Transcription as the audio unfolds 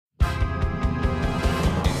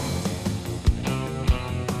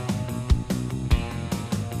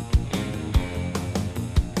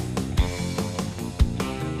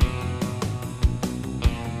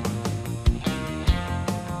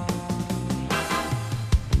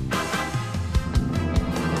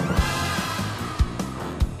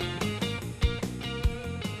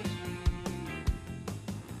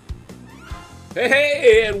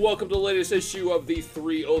Hey, and welcome to the latest issue of the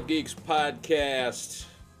Three Old Geeks podcast.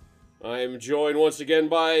 I am joined once again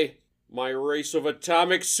by my race of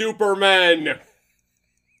atomic supermen.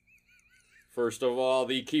 First of all,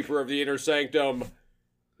 the keeper of the inner sanctum,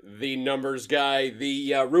 the numbers guy, the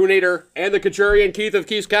Ruinator, and the Contrarian, Keith of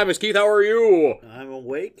Keith's Comics. Keith, how are you? I'm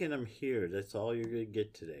awake and I'm here. That's all you're going to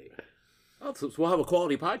get today. Oh, so we'll have a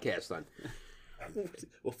quality podcast then.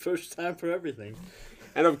 Well, first time for everything.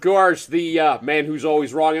 And of course, the man who's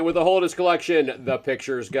always wrong and with the whole of his collection, the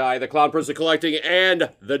pictures guy, the clown person collecting, and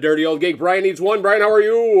the dirty old geek. Brian needs one. Brian, how are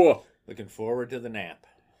you? Looking forward to the nap.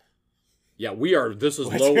 Yeah, we are. This is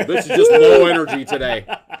low. This is just low energy today.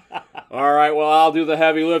 All right, well, I'll do the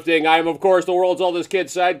heavy lifting. I am, of course, the world's oldest kid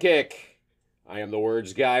sidekick. I am the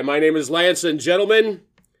words guy. My name is Lance, and gentlemen,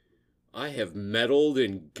 I have meddled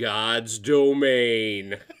in God's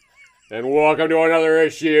domain. And welcome to another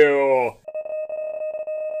issue.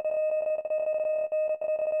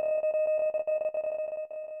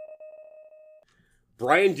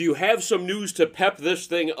 Brian, do you have some news to pep this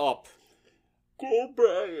thing up? Go,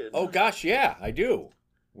 Brian. Oh, gosh, yeah, I do.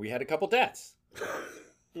 We had a couple deaths.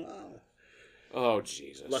 Wow. Oh,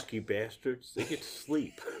 Jesus. Lucky bastards. They get to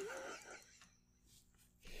sleep.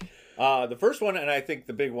 The first one, and I think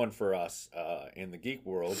the big one for us in the geek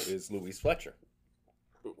world, is Louise Fletcher.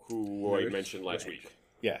 Who I mentioned last week.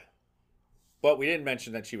 Yeah. But we didn't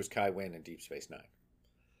mention that she was Kai Wynn in Deep Space Nine.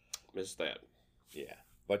 Missed that. Yeah.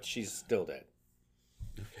 But she's still dead.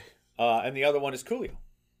 And the other one is Coolio.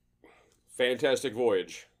 Fantastic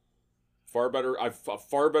Voyage. Far better. A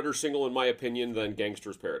far better single, in my opinion, than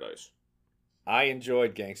Gangster's Paradise. I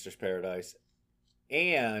enjoyed Gangster's Paradise.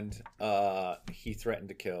 And he threatened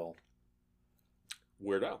to kill.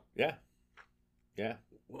 Weird Al. Yeah. Yeah.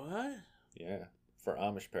 What? Yeah. For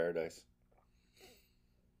Amish Paradise.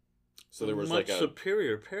 So there was much like a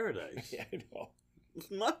superior paradise. Yeah, I know.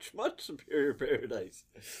 Much superior paradise.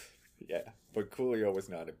 Yeah. But Coolio was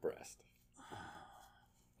not impressed.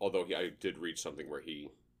 although I did read something where he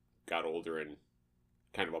got older and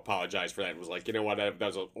kind of apologized for that and was like, you know what, that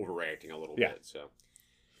was overreacting a little bit. So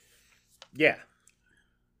Yeah.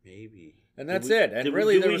 Maybe. And that's it. And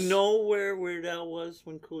really, do there we was... know where Weird Al was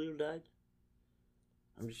when Coolio died?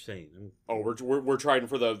 I'm just saying. we're trying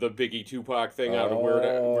for the Biggie Tupac thing out of Weird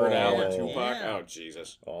Al and Tupac. Yeah. Oh,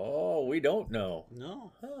 Jesus. Oh, we don't know.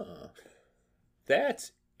 No. Huh.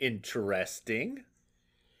 That's interesting.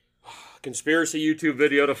 Conspiracy YouTube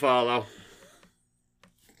video to follow.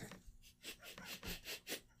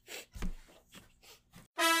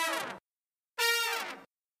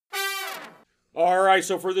 All right,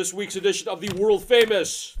 so for this week's edition of the world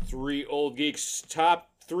famous Three Old Geeks Top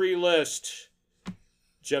 3 list,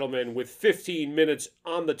 gentlemen, with 15 minutes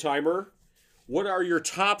on the timer, what are your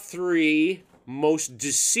top 3 most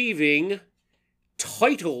deceiving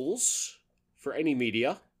titles for any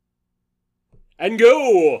media? And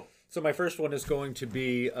go! So my first one is going to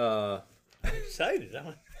be, I'm excited.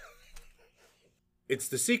 it's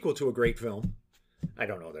the sequel to a great film. I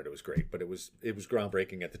don't know that it was great, but it was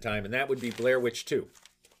groundbreaking at the time, and that would be Blair Witch 2.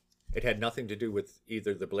 It had nothing to do with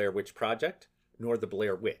either the Blair Witch Project nor the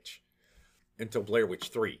Blair Witch until Blair Witch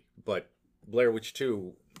 3, but Blair Witch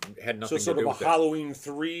 2 had nothing to do with that. So sort of a Halloween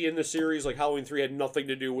 3 in the series, like Halloween 3 had nothing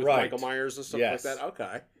to do with Michael Myers and stuff like that?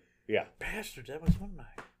 Okay. Yeah. Bastard, that was one of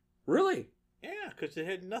mine. Really? Yeah, because it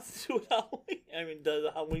had nothing to do with Halloween. I mean,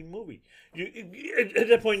 the Halloween movie. At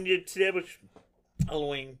that point, you established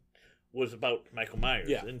Halloween was about Michael Myers.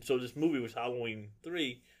 Yeah. And so this movie was Halloween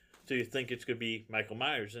 3, so you think it's going to be Michael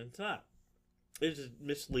Myers, and it's not. It's a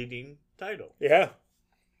misleading title. Yeah.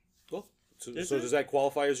 Well, so does that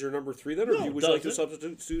qualify as your number 3 then, or No, would you like to doesn't.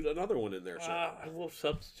 substitute another one in there, sir? I will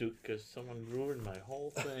substitute because someone ruined my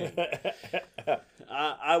whole thing.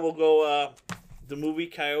 I will go the movie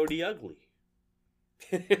Coyote Ugly.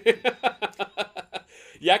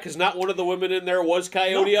 Yeah, because not one of the women in there was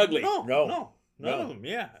Coyote Ugly. No. None of them,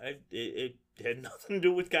 yeah. It had nothing to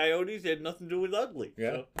do with coyotes. It had nothing to do with ugly.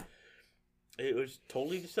 Yeah. So it was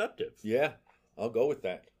totally deceptive. Yeah, I'll go with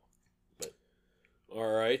that.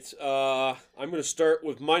 All right. I'm going to start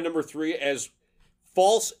with my number 3 as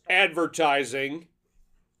false advertising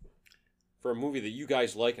for a movie that you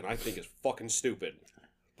guys like and I think is fucking stupid.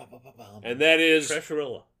 And that is...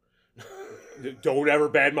 Trasharilla. Don't ever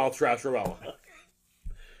badmouth Trasharilla.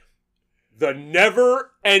 The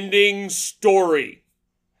Never-Ending Story.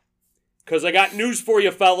 Because I got news for you,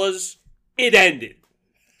 fellas. It ended.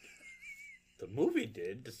 The movie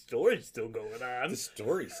did. The story's still going on. The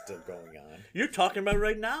story's still going on. You're talking about it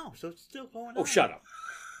right now, so it's still going on. Oh, shut up.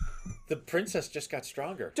 The princess just got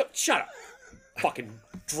stronger. Shut up. Fucking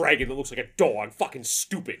dragon that looks like a dog. Fucking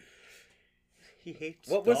stupid. He hates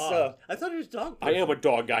What was, dogs. I thought he was dog. I am a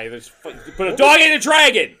dog guy. But a dog ain't a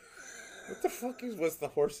dragon. What the fuck was the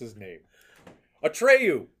horse's name?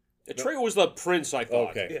 Atreyu. Atreyu was the prince, I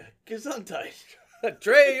thought. Okay. Yeah, Gesundheit.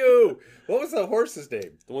 Atreyu. What was the horse's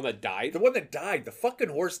name? The one that died. The one that died. The fucking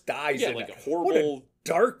horse dies. Yeah, in like that. a horrible. What a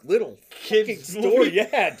dark little Kids fucking story. movie.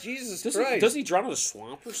 Yeah, Jesus Christ. Does he drown in a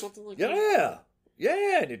swamp or something like that? Yeah.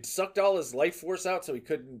 Yeah, and it sucked all his life force out so he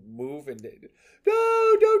couldn't move and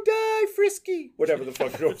no, don't die, Frisky. Whatever the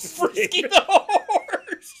fuck it was. Frisky the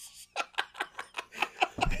horse.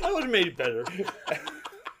 That would have made it better.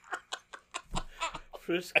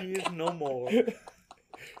 Frisky is no more.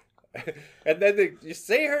 And then you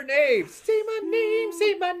say her name. Say my name,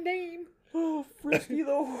 say my name. Oh, Frisky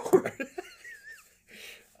the horse.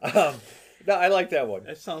 No, I like that one.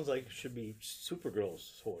 That sounds like it should be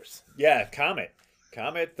Supergirl's horse. Yeah, Comet.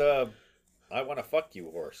 Comet, the I want to fuck you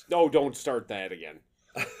horse. No, don't start that again.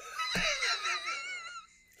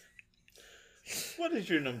 What is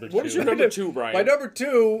your number two? What is your number two, Brian? My number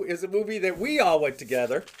two is a movie that we all went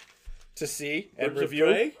together to see and Birds of review.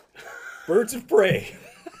 Prey? Birds of Prey.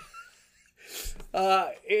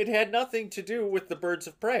 It had nothing to do with the Birds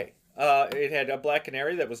of Prey. It had a black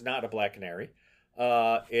canary that was not a black canary.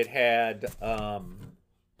 It had a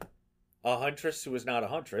huntress who was not a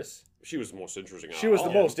huntress. She was the most interesting. She was the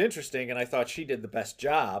Oh. most interesting, and I thought she did the best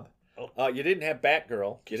job. Oh. You didn't have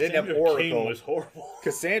Batgirl. You didn't have Cassandra Oracle. Cain was horrible.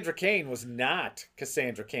 Cassandra Cain was not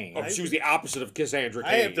Cassandra Cain. Oh, she was the opposite of Cassandra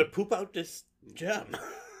Cain. I have to poop out this gem.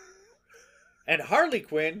 And Harley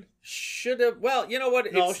Quinn should have. Well, you know what?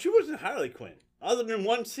 No, It's- she wasn't Harley Quinn. Other than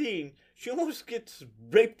one scene, she almost gets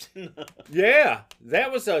raped in the... Yeah,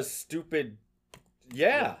 that was a stupid.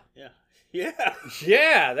 Yeah. Yeah.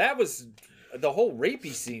 Yeah, that was. The whole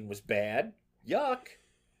rapey scene was bad. Yuck.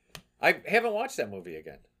 I haven't watched that movie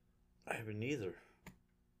again. I haven't either.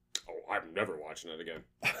 Oh, I'm never watching it again.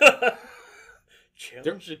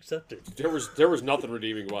 Challenge accepted. There was nothing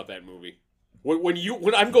redeeming about that movie.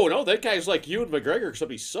 When I'm going, oh, that guy's like Ewan McGregor,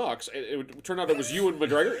 except he sucks. And it would turn out it was Ewan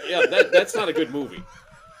McGregor. Yeah, that's not a good movie.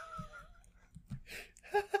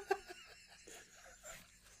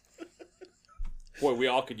 Boy, we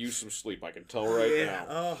all could use some sleep. I can tell right now.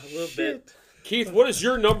 Oh, a little bit. Keith, what is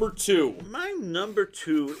your number two? My number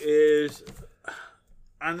two is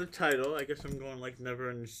on the title. I guess I'm going like Never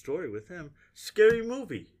Ending Story with him. Scary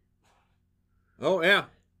Movie. Oh, yeah.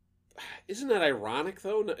 Isn't that ironic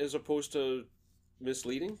though, as opposed to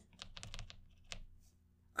misleading?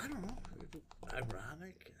 I don't know.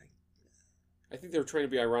 Ironic. I think they were trying to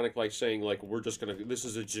be ironic by saying like we're just gonna. This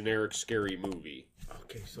is a generic scary movie.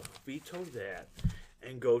 Okay, so veto that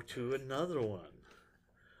and go to another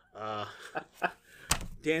one.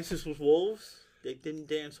 Dances with Wolves. They didn't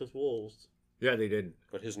dance with wolves. Yeah, they didn't.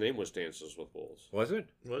 But his name was Dances with Wolves. Was it?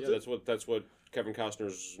 Was Yeah, it? that's what Kevin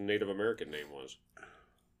Costner's Native American name was.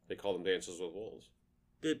 They called him Dances with Wolves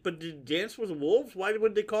But did Dance with Wolves? Why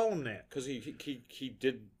would they call him that? because he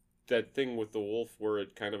did that thing with the wolf where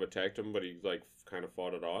it kind of attacked him, but he like kind of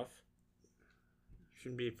fought it off.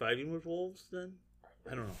 Shouldn't be fighting with wolves then?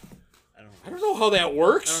 I don't know. I don't know how that I don't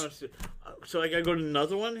works. know. So I gotta go to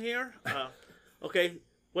another one here. Okay.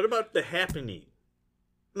 What about The Happening?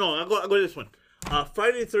 No, I'll go to this one.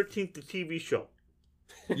 Friday the 13th, the TV show.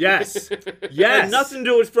 Yes. Had Yes. nothing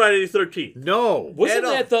to do with Friday the 13th. No. Wasn't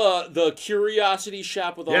At that the curiosity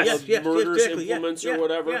shop with all Yes. the murderous exactly. Yeah, implements yeah, or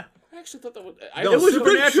whatever? yeah. I actually thought that was. No, It was a good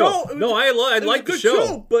Supernatural. show. It was No, I It was like a the good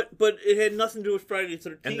show. but it had nothing to do with Friday the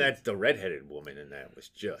 13th. And that the redheaded woman in that was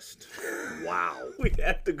just wow. We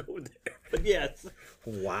have to go there. But yes,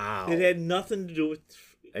 Wow. it had nothing to do with.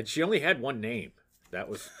 And she only had one name. That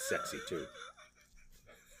was sexy too.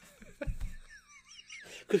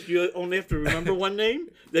 Because you only have to remember one name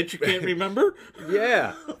that you can't remember.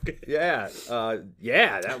 Yeah. Okay. Yeah.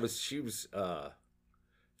 Yeah, that was she was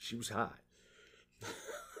hot.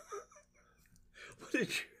 What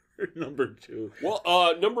is your number two?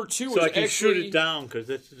 Well, number two So is I can shoot actually it down because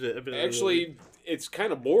this is evidently actually it's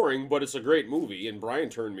kind of boring, but it's a great movie, and Brian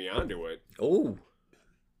turned me onto it. Oh.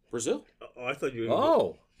 Brazil. Oh, I thought you.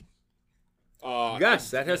 Oh. Uh,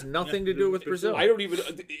 Yes, that has nothing to do with Brazil. I don't even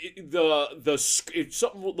it's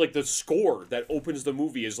something like the score that opens the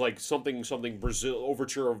movie is like something Brazil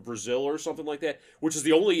overture of Brazil or something like that, which is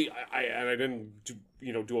the only I didn't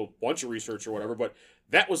do a bunch of research or whatever, but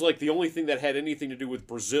that was like the only thing that had anything to do with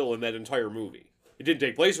Brazil in that entire movie. It didn't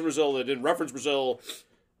take place in Brazil. It didn't reference Brazil.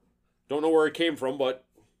 Don't know where it came from, but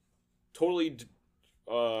totally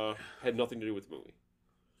had nothing to do with the movie.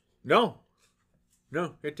 No.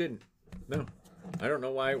 No, it didn't. No. I don't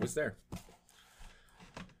know why it was there.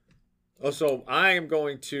 Oh, so I am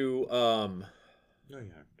going to No,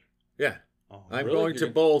 you aren't. yeah. Oh, I'm really? going to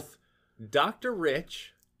both Dr.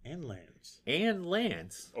 Rich And Lance. and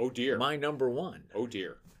Lance. Oh dear. My number one. Oh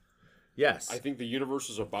dear. Yes. I think the universe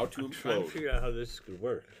is about to Trying to implode. figure out how this could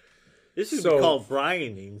work. This is So- called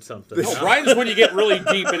Brianing something. No, Brian's when you get really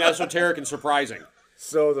deep and esoteric and surprising.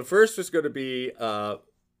 So the first was going to be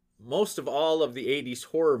most of all of the 80s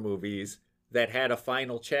horror movies that had a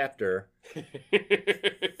final chapter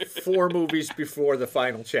 4 movies before the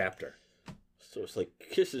final chapter. So it's like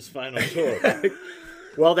Kiss's final tour.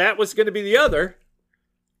 Well, that was going to be the other.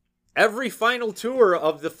 Every final tour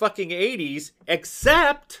of the fucking 80s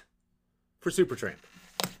except for Supertramp,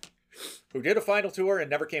 who did a final tour and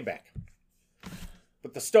never came back.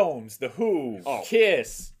 But the Stones, the Who, Oh.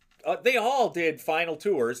 Kiss, they all did final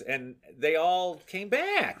tours and they all came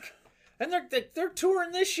back. And they're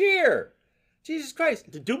touring this year. Jesus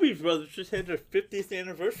Christ. The Doobie Brothers just had their 50th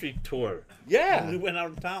anniversary tour. Yeah. When we went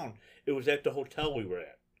out of town. It was at the hotel we were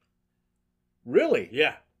at. Really?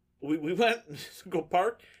 Yeah. We went to go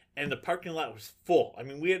park, and the parking lot was full. I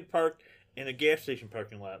mean, we had parked in a gas station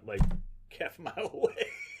parking lot like half a mile away.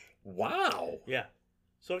 Wow. Yeah.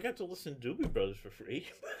 So I got to listen to Doobie Brothers for free.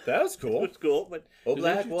 That was It cool. was cool, but Oh,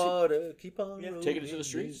 Blackwater, keep on Yeah, rolling, taking it to the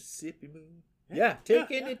streets? Mississippi moon. Yeah,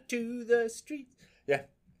 taking yeah. it to the streets. Yeah,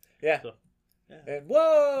 yeah. So, yeah. And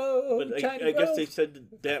whoa, But China I guess Grove. they said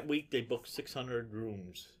that week they booked 600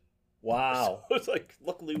 rooms. Wow. So it's like,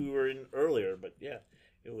 luckily we were in earlier, but yeah,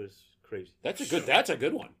 it was crazy. That's a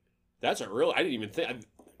good one. That's a real. I didn't even think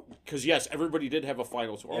because yes, everybody did have a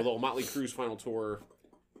final tour. Yeah. Although Motley Crue's final tour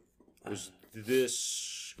was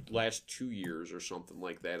this last 2 years or something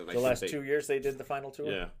like that. And I The think last they, 2 years they did the final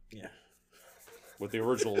tour. yeah, Yeah. with the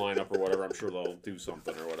original lineup or whatever. I'm sure they'll do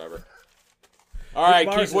something or whatever. All right,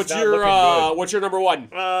 Mars Keith, is what's not your looking good. what's your number one?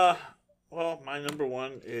 Well, my number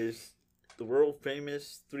one is the world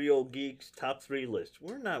famous Three Old Geeks top 3 list.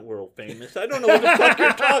 We're not world famous. I don't know what the fuck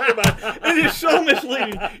you're talking about. It is so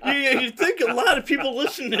misleading. You think a lot of people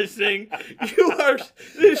listen to this thing.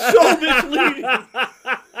 It is so misleading.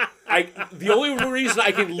 The only reason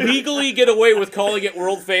I can legally get away with calling it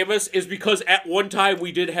world famous is because at one time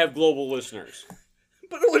we did have global listeners.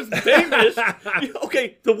 But it was famous.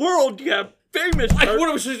 Okay, the world, yeah, famous. Like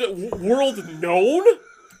what was it, world known?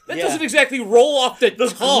 That Yeah. doesn't exactly roll off the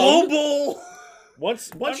tongue. Global.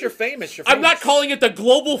 Once you're famous, you're famous. I'm not calling it the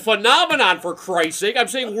global phenomenon, for Christ's sake. I'm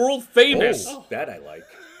saying world famous. Oh, that I like.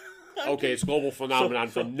 Okay, it's global phenomenon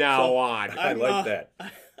from now on. I like that.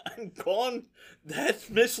 I'm calling that's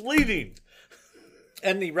misleading.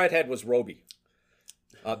 And the redhead was Roby.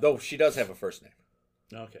 Though she does have a first name.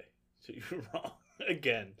 Okay, so you're wrong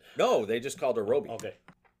again. No, they just called her Roby. Okay,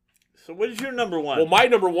 so what is your number one? Well, my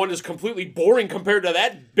number one is completely boring compared to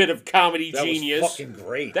that bit of comedy That genius. was fucking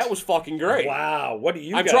great. That was fucking great. Wow. What do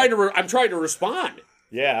you I'm got? trying to respond.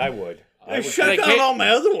 Yeah, I would. I but shut I down can't- all my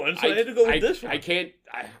other ones, so I had to go with this one. I can't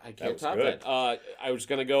was top good. that. I was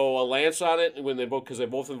gonna go Lance on it when because they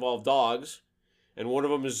both involve dogs, and one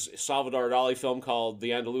of them is Salvador Dali film called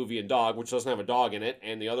The Andaluvian Dog, which doesn't have a dog in it,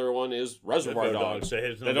 and the other one is Reservoir Reservoir Dogs. Dogs, that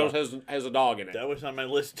has no that dog. has a dog in it. That was on my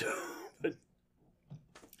list too. But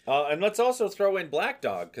And let's also throw in Black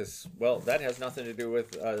Dog, because, well, that has nothing to do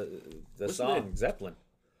with the Listen song in. Zeppelin.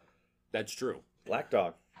 That's true. Black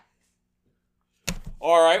Dog.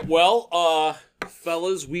 All right, well,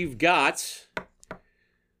 fellas, we've got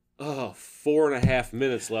 4.5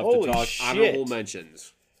 minutes left Holy to talk shit. honorable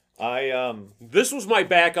mentions. This was my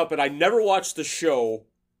backup, and I never watched the show,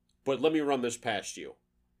 but let me run this past you.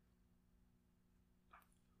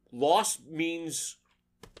 Lost means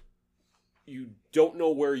you don't know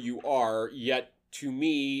where you are, yet to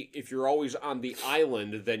me, if you're always on the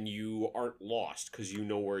island, then you aren't lost because you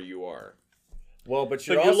know where you are. Well, but but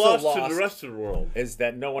you're you're also lost to the rest of the world is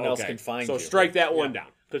that no one else can find so you. strike that one down.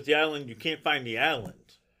 because the island you can't find the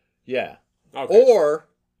island. Yeah. Okay. Or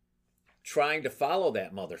trying to follow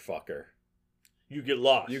that motherfucker. You get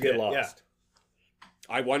lost. You get Yeah, lost.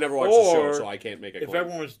 I never watched the show, Or so I can't make a yeah. If claim.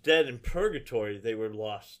 everyone was dead in purgatory, they were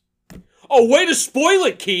lost. Oh, way to spoil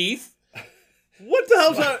it, Keith! What the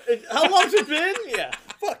hell's that? How long's it been? Yeah.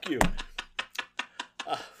 Fuck you.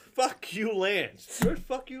 Fuck you, Lance. First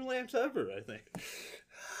fuck you, Lance ever, I think.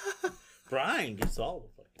 Brian gets all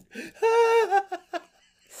the fucking.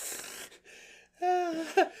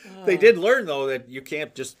 They did learn, though, that you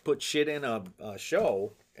can't just put shit in a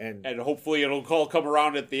show and And hopefully it'll all come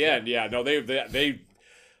around at the end. Yeah, no, they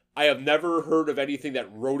I have never heard of anything that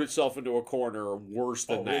wrote itself into a corner worse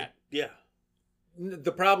than that. Yeah.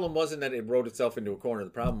 the problem wasn't that it wrote itself into a corner. The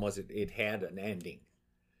problem was it had an ending.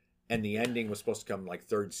 And the ending was supposed to come like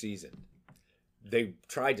third season. They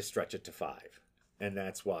tried to stretch it to 5. And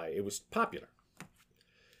that's why it was popular.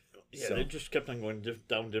 Yeah, So- they just kept on going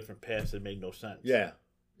down different paths that made no sense. Yeah,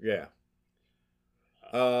 yeah.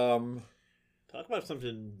 Talk about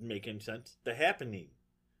something making sense. The Happening.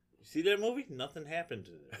 You see that movie? Nothing happens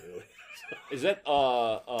in it, really. Is that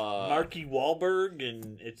Marky Wahlberg,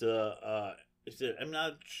 and it's I'm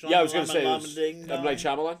not sure. Yeah, I was going to say Ding M. Night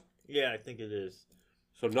Shyamalan. Yeah, I think it is.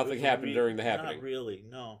 So nothing happened during the happening. Not really,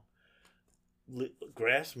 no.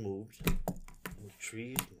 Grass moved, and the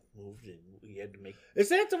trees moved, and we had to make Is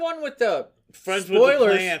that the one with the friends spoilers? with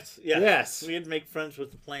the plants. Yeah. Yes. We had to make friends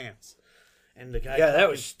with the plants. And the guy. Yeah, that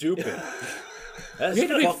was stupid. That's You had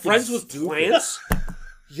to be fucking friends with stupid. plants.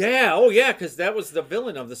 Yeah, oh yeah, because that was the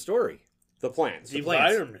villain of the story. The plants. the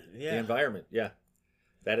plants. environment. Yeah. The environment, yeah.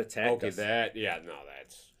 That attacked Okay, us. that's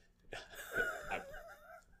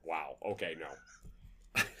wow. Okay,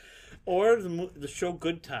 no. Or the show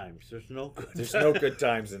Good Times. There's no good. There's no good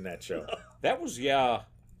times in that show. That was yeah.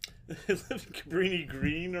 Cabrini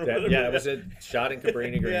Green or That, whatever. yeah, it was a shot in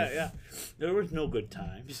Cabrini Green. Yeah. There was no good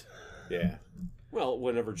times. Yeah. Well,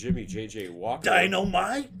 whenever Jimmy J.J. Walker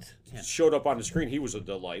Dynamite. Yeah. showed up on the screen, he was a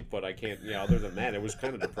delight. But I can't. Yeah, other than that, it was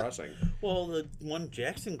kind of depressing. Well, the one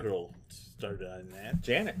Jackson girl started on that.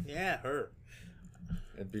 Janet. Yeah, her.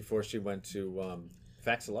 And before she went to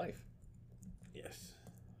Facts of Life. Yes.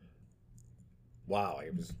 Wow,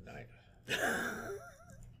 it was nice.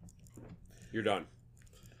 You're done.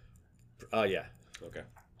 Oh yeah. Okay.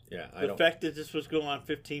 Yeah, I The don't. fact that this was going on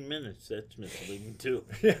 15 minutes, that's misleading too.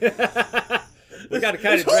 We got to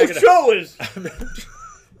kind This of whole drag it out. show is.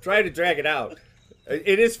 Try to drag it out.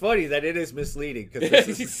 It is funny that it is misleading because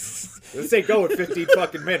this ain't going 15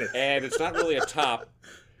 fucking minutes. And it's not really a top.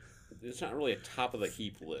 It's not really a top of the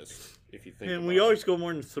heap list if you think. And about we it. always go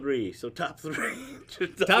more than 3, so top 3.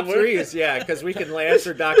 Top 3 is because we can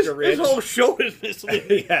answer Dr. Rich. This whole show is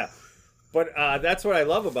misleading. Yeah, but that's what I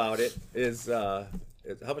love about it is how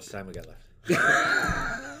much time we got left.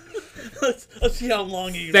 let's see how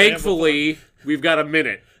long you. Thankfully, we've got a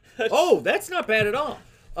minute. Oh, that's not bad at all.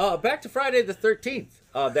 Back to Friday the 13th,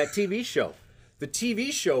 that TV show. The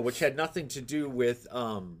TV show, which had nothing to do with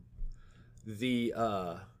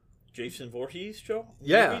the Jason Voorhees show.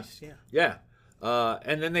 Yeah. Movies? Yeah. yeah.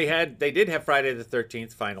 And then they did have Friday the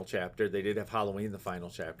 13th final chapter. They did have Halloween the final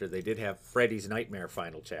chapter. They did have Freddy's Nightmare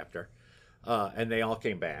final chapter, and they all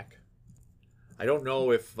came back. I don't know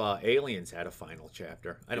if Aliens had a final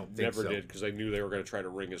chapter. I don't think Never so. did because I knew they were going to try to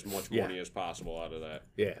wring as much Yeah. money as possible out of that.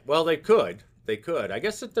 Yeah. Well, they could. They could. I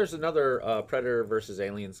guess that there's another Predator versus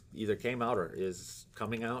Aliens either came out or is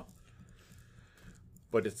coming out.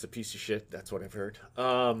 But it's a piece of shit. That's what I've heard.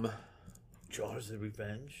 Jaws of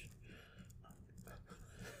Revenge.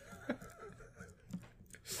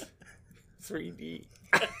 3D.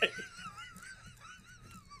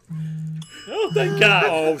 Oh, thank God.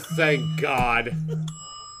 Oh, thank God.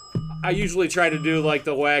 I usually try to do like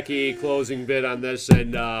the wacky closing bit on this,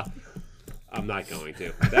 and I'm not going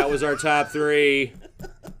to. That was our top 3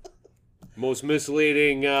 most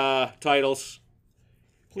misleading titles.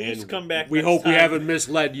 Please And come back. We next hope we time. haven't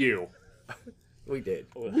misled you. We did.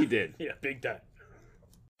 We did. Yeah, big time.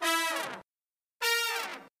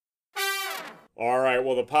 All right,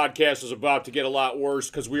 well, the podcast is about to get a lot worse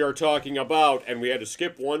because we are talking about, and we had to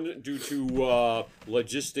skip one due to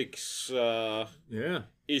logistics Yeah.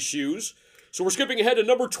 issues. So we're skipping ahead to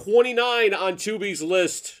number 29 on Tubi's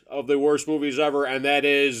list of the worst movies ever, and that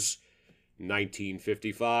is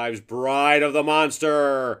 1955's Bride of the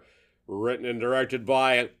Monster, written and directed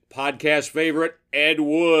by podcast favorite Ed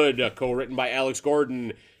Wood, co-written by Alex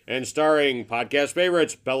Gordon, and starring podcast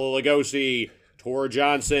favorites Bela Lugosi, Tor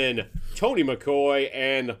Johnson, Tony McCoy,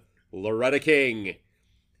 and Loretta King.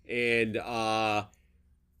 And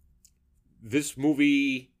this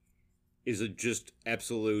movie is a just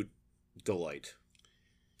absolute delight.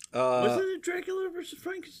 Wasn't it Dracula versus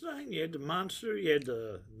Frankenstein? You had the monster, you had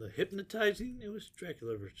the hypnotizing. It was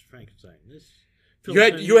Dracula versus Frankenstein. This You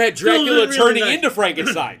had fills Dracula in really turning nice. into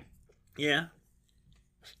Frankenstein. Yeah.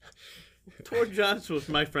 Tor Johnson was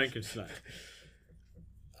my Frankenstein.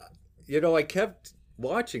 You know, I kept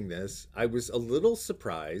watching this. I was a little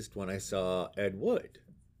surprised when I saw Ed Wood.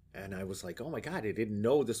 And I was like, oh my God, I didn't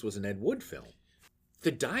know this was an Ed Wood film.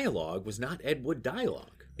 The dialogue was not Ed Wood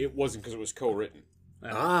dialogue. It wasn't because it was co-written.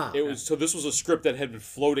 Ah. It was so. This was a script that had been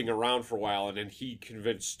floating around for a while, and then he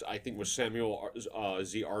convinced, I think, was Samuel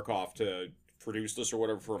Z. Arkoff to produce this or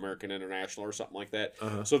whatever for American International or something like that.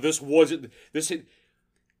 Uh-huh. So this wasn't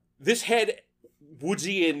this had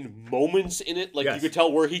Woodsian moments in it, like Yes. you could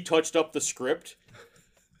tell where he touched up the script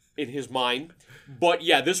in his mind. But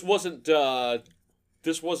yeah, this wasn't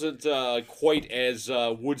this wasn't quite as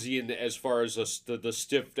Woodsian as far as the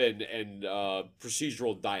stiff and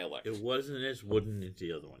procedural dialect. It wasn't as wooden as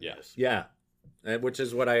the other one. Yes. Yeah. Which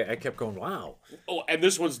is what I kept going, wow. Oh, and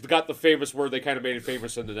this one's got the famous word they kind of made it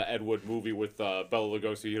famous in the Ed Wood movie with Bela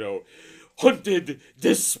Lugosi, hunted,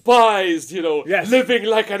 despised, Yes. living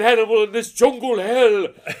like an animal in this jungle hell.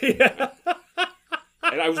 Yeah.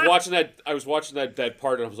 And I was watching that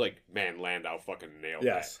part, and I was like, man, Landau fucking nailed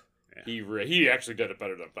Yes. that. He actually did it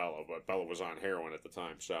better than Bela, but Bela was on heroin at the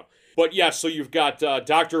time. But yeah, so you've got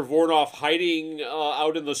Dr. Vornoff hiding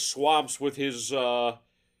out in the swamps with his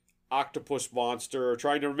octopus monster,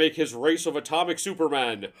 trying to make his race of atomic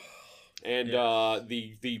supermen. And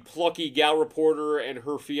the plucky gal reporter and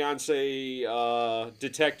her fiance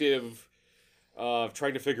detective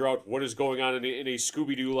trying to figure out what is going on in a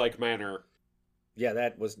Scooby-Doo like manner. Yeah,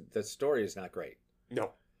 the story is not great.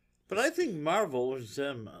 No. But I think Marvel owes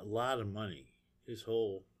them a lot of money.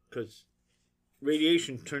 Because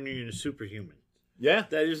radiation turned you into superhuman. Yeah.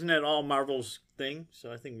 Isn't that all Marvel's thing?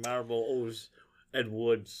 So I think Marvel owes Ed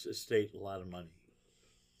Wood's estate a lot of money.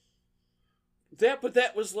 But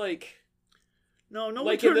that was like No, like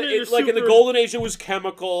one in turned into the Golden Age it was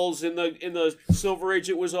chemicals. In the Silver Age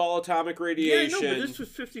it was all atomic radiation. Yeah, no, but this was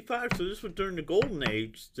 55, so this was during the Golden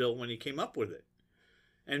Age still when he came up with it.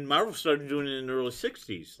 And Marvel started doing it in the early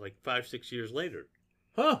 60s, like 5-6 years later.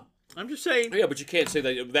 Huh. I'm just saying. Yeah, but you can't say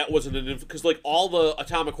that wasn't an because like all the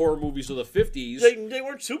atomic horror movies of the 50s. They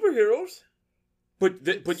weren't superheroes.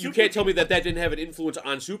 But you can't tell me that didn't have an influence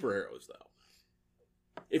on superheroes though.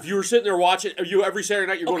 If you were sitting there watching, every Saturday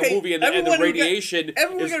night you're going to a movie and the radiation.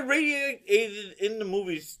 Everyone got radiated in the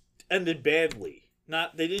movies ended badly.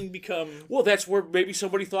 They didn't become. Well, that's where maybe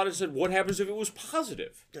somebody thought and said, "What happens if it was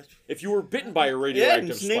positive? If you were bitten by a radioactive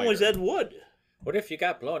his spider?" name was Ed Wood. What if you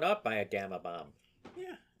got blown up by a gamma bomb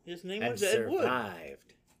Yeah, his name and was Ed Wood.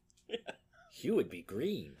 survived? You would be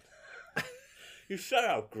green. You start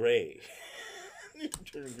out gray. You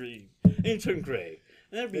turn green. And you turn gray.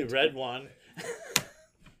 And there'd be a red one.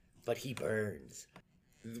 But he burns.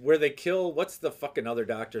 Where they kill, what's the fucking other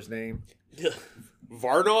doctor's name?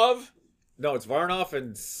 Varnov? No, it's Varnoff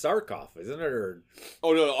and Sarkov, isn't it? Or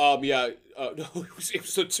Oh no, yeah, no, it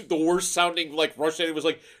was the worst sounding like Russian. It was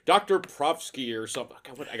like Dr. Profsky or something.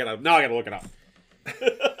 I gotta look it up.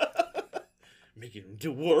 Making him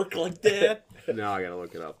do work like that. Now I gotta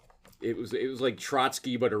look it up. It was like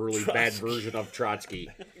Trotsky, but a really bad version of Trotsky.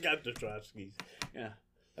 Got the Trotskys. Yeah.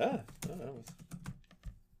 that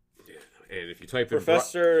And if you type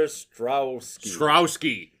Professor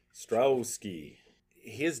Strowski. Strowski.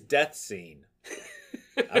 His death scene.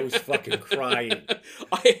 I was fucking crying.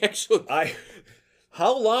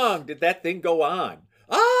 How long did that thing go on?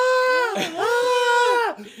 Varnoff!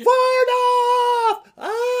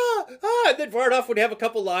 And then Varnoff would have a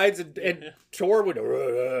couple lines and Thor would,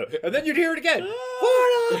 and then you'd hear it again.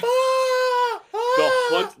 Varnoff!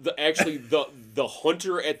 The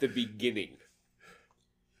hunter at the beginning.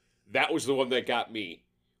 That was the one that got me,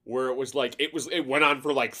 where it was like it went on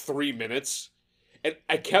for like 3 minutes. And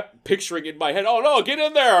I kept picturing in my head, "Oh no, get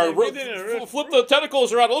in there! Flip the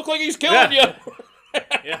tentacles around. It look like he's killing you."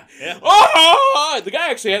 Yeah. Oh! The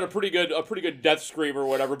guy actually had a pretty good death scream or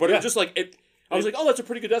whatever. But it was just like it. I was like, "Oh, that's a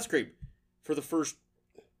pretty good death scream," for the first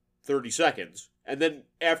 30 seconds, and then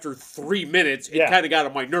after 3 minutes, it kind of got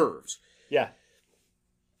on my nerves. Yeah.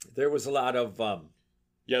 There was a lot of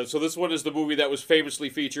Yeah, so this one is the movie that was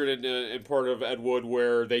famously featured in part of Ed Wood,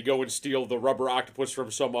 where they go and steal the rubber octopus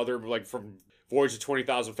from some other, like from Voyage of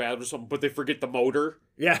 20,000 Fathoms or something, but they forget the motor.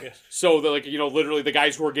 Yeah. So, literally the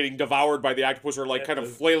guys who are getting devoured by the octopus are, like, kind of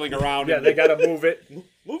flailing around. Yeah, they got to move it.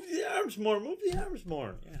 Move the arms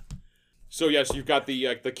more. Yeah. So, yes, you've got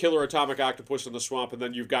the killer atomic octopus in the swamp, and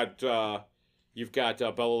then you've got Bela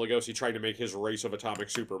Lugosi trying to make his race of atomic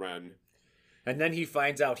supermen. And then he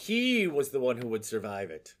finds out he was the one who would survive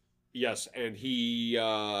it. Yes, and he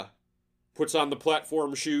puts on the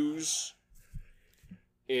platform shoes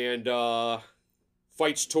and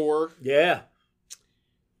fights Tor. Yeah.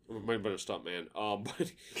 Might have been a stuntman.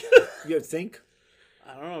 But You think?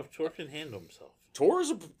 I don't know if Tor can handle himself. Tor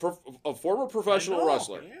is a former professional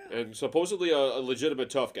wrestler yeah. and supposedly a legitimate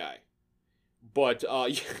tough guy. But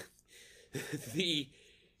the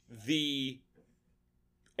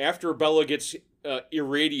after Bela gets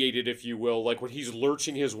irradiated, if you will, like when he's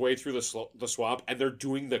lurching his way through the swamp and they're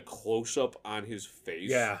doing the close up on his face.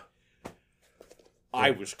 Yeah.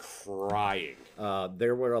 I was crying.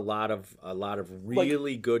 There were a lot of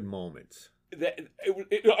really good moments.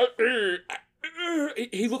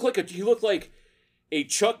 He looked like a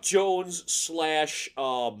Chuck Jones /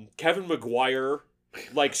 Kevin McGuire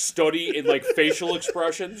like study in like facial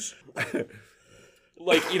expressions.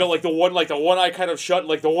 Like, you know, like the one eye kind of shut,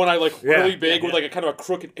 like the one eye like really big with like a kind of a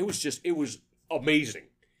crooked. It was amazing.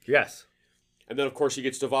 Yes. And then of course he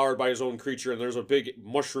gets devoured by his own creature, and there's a big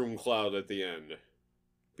mushroom cloud at the end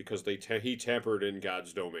because he tampered in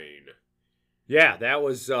God's domain. Yeah, that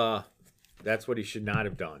was that's what he should not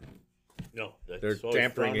have done. No, that's They're always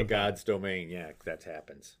tampering frowned in upon. God's domain. Yeah, that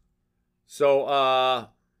happens. So,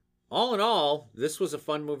 all in all, this was a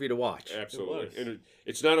fun movie to watch. Absolutely, was. and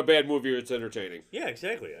it's not a bad movie. It's entertaining. Yeah,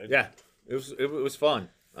 exactly. Yeah, it was fun.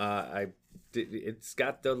 It's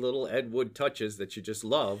got the little Ed Wood touches that you just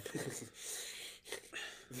love.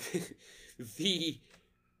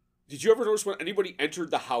 Did you ever notice when anybody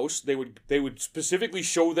entered the house, they would specifically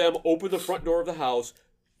show them open the front door of the house,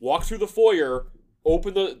 walk through the foyer,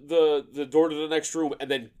 open the door to the next room, and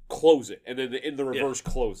then close it, and then in the reverse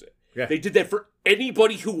close it. Yeah. They did that for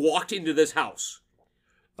anybody who walked into this house.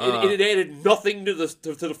 And it added nothing to the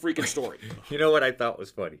freaking story. You know what I thought was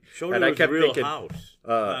funny? Showed And it I was kept a real thinking, house,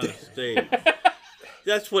 not a stage.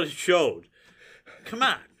 That's what it showed. Come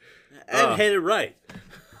on, Ed had it right.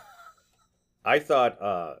 I thought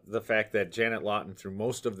the fact that Janet Lawton through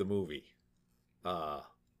most of the movie,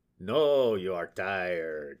 no, you are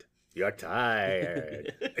tired. You're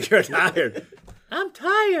tired. You're tired. I'm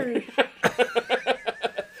tired.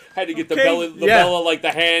 Had to get the Okay, Bella like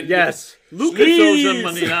the hand. Yes. Lucas Please. owes him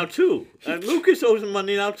money now too. And Lucas owes him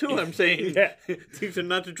money now too. I'm saying these are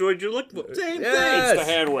not the droids you're looking for. Same Yes. It's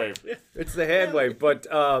the hand wave. It's the hand wave. But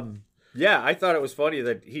yeah, I thought it was funny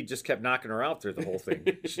that he just kept knocking her out through the whole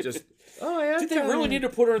thing. She just, oh yeah. Did they really need to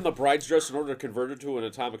put her in the bride's dress in order to convert her to an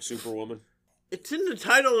atomic superwoman? It's in the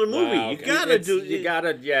title of the movie. Wow, You okay. gotta do.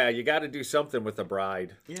 You gotta do something with the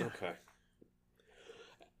bride. Yeah. Okay.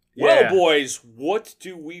 Yeah. Well, boys, what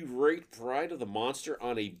do we rate Bride of the Monster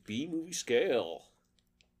on a B movie scale?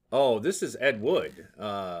 Oh, this is Ed Wood.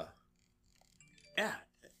 Yeah.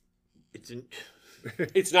 It's in.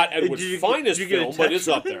 It's not Edward's finest did you get a film, but it's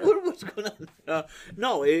text up from there. it? What's going on?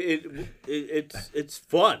 No, it's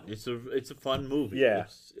fun. It's a fun movie. Yeah.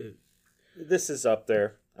 It's, This is up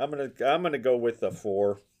there. I'm gonna go with a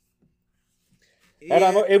 4. And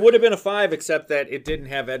it would have been a 5 except that it didn't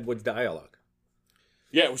have Ed Wood's dialogue.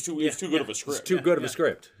 Yeah, it was too good of a script. It's too good of a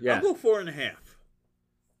script. Yeah. I'll go 4.5.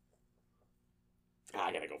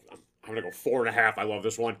 I'm gonna go 4.5. I love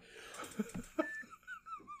this one.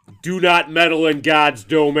 Do not meddle in God's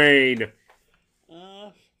domain.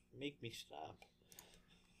 Make me stop.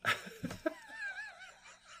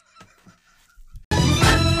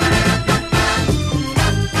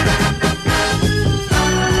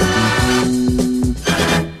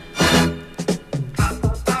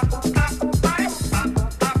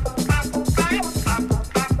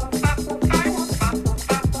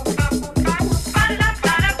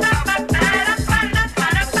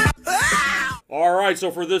 All right, so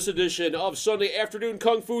for this edition of Sunday Afternoon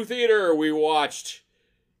Kung Fu Theater, we watched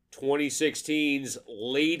 2016's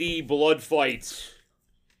Lady Blood Fight,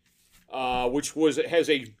 which has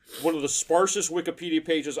one of the sparsest Wikipedia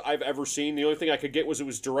pages I've ever seen. The only thing I could get was it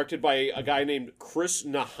was directed by a guy named Chris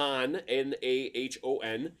Nahon,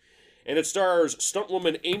 Nahon, and it stars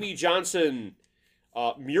stuntwoman Amy Johnson,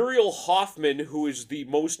 Muriel Hoffman, who is the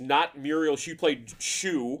most not Muriel. She played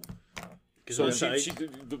Shu. So she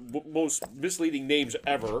the most misleading names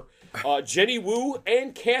ever. Jenny Wu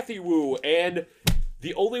and Kathy Wu. And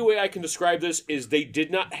the only way I can describe this is they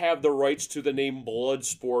did not have the rights to the name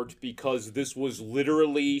Bloodsport because this was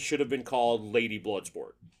literally should have been called Lady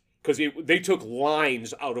Bloodsport. Because they took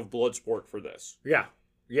lines out of Bloodsport for this. Yeah.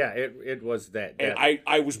 Yeah, it was that. And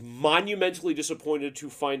I was monumentally disappointed to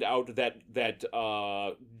find out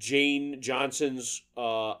that Jane Johnson's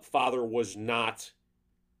father was not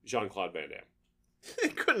Jean-Claude Van Damme. I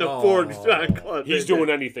couldn't afford Jean-Claude. He's doing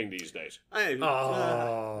anything these days. Yeah,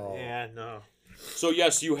 no. So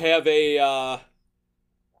yes, you have a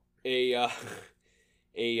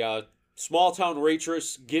small town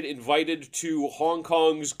waitress get invited to Hong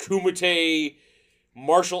Kong's Kumite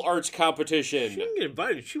martial arts competition. She didn't get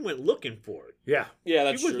invited. She went looking for it. Yeah. Yeah,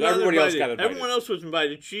 that's She was true. not Everybody else invited. got invited. Everyone else was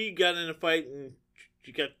invited. She got in a fight and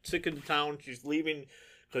she got sick of the town. She's leaving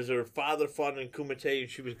because her father fought in Kumite and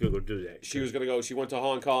she was going to go do that. She was going to go. She went to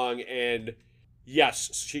Hong Kong, and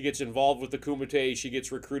yes, she gets involved with the Kumite. She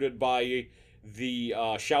gets recruited by the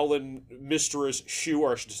Shaolin mistress Shu,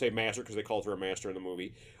 or I should say master, because they called her a master in the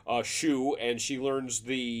movie, Shu, and she learns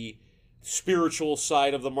the spiritual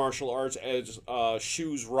side of the martial arts as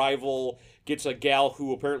Shu's rival gets a gal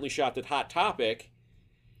who apparently shot at Hot Topic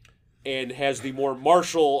and has the more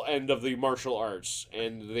martial end of the martial arts,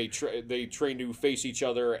 and they train to face each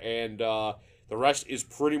other, and The rest is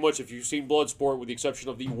pretty much, if you've seen Bloodsport, with the exception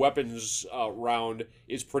of the weapons round,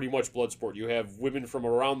 is pretty much Bloodsport. You have women from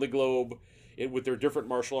around the globe with their different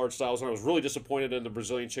martial arts styles, and I was really disappointed in the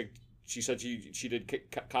Brazilian chick. She said she did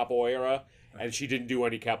capoeira, and she didn't do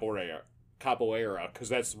any capoeira, because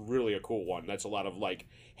that's really a cool one. That's a lot of like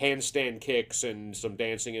handstand kicks and some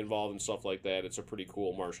dancing involved and stuff like that. It's a pretty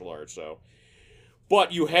cool martial art. So,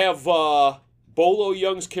 but you have Bolo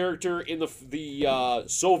Young's character in the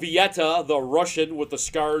Sovieta, the Russian with the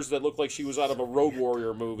scars that look like she was out of a Road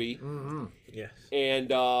Warrior movie. Mm-hmm. Yes. And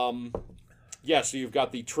so you've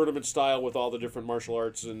got the tournament style with all the different martial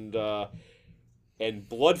arts, and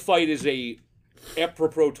Blood Fight is a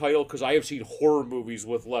apropos title because I have seen horror movies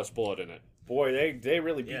with less blood in it. Boy, they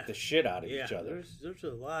really beat Yeah. the shit out of Yeah. each other. There's a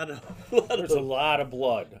lot of There's a lot of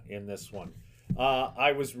blood in this one.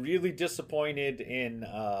 I was really disappointed in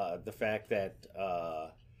the fact that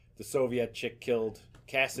the Soviet chick killed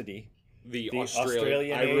Cassidy. The The Australian,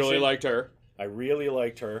 Australian I really Asian. liked her. I really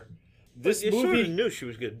liked her. This You sort movie, of knew she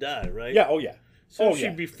was gonna die, right? yeah, oh yeah, So oh she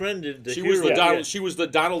yeah. befriended the She hero. was the Yeah. Donald. She was the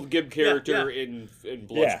Donald Gibb character Yeah. in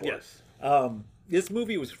Bloodsport. Yeah. Yes. This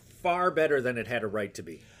movie was far better than it had a right to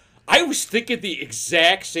be. I was thinking the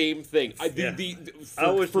exact same thing. I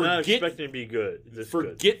was not expecting to be good.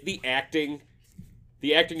 Forget the acting.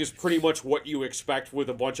 The acting is pretty much what you expect with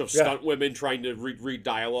a bunch of stunt women trying to read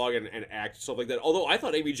dialogue and act, stuff like that. Although I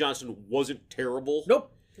thought Amy Johnson wasn't terrible.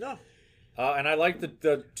 Nope. No. And I liked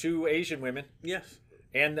the two Asian women Yes.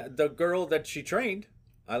 and the girl that she trained.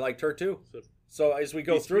 I liked her too. So- So as we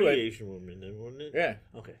go These through three it, Asian women, then, wasn't it? yeah,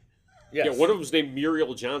 Okay. yes. Yeah, one of them's named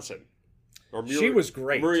Muriel Johnson. Or She was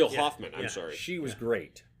great. Muriel Yeah. Hoffman, I'm Yeah. sorry. She was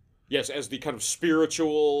great. Yes, as the kind of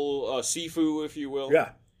spiritual Sifu, if you will.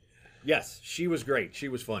 Yeah. Yes, she was great. She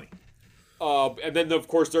was funny. And then, of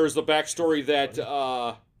course, there's the backstory that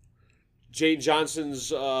Jane Johnson's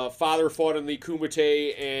father fought in the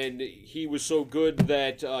Kumite, and he was so good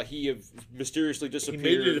that he mysteriously He disappeared.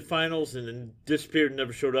 made it to the finals and then disappeared and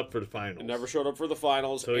never showed up for the finals. and never showed up for the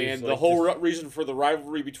finals. So he's And the like whole this- reason for the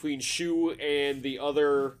rivalry between Shu and the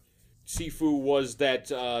other Sifu was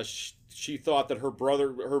that she thought that her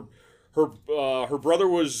brother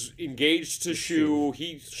was engaged to Shu.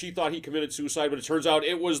 She thought he committed suicide, but it turns out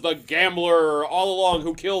it was the gambler all along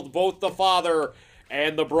who killed both the father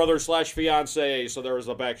and the brother / fiance. So there was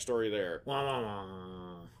a backstory there.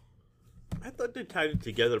 I thought they tied it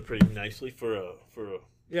together pretty nicely for a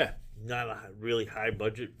Yeah. not a really high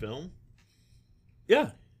budget film.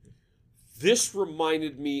 Yeah. This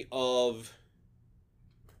reminded me of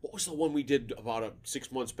what was the one we did about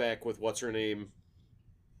 6 months back with what's her name?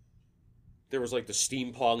 There was like the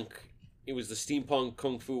steampunk. It was the steampunk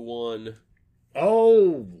kung fu one,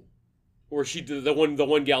 Oh. where she did the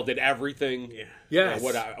one gal did everything. Yeah. Yes.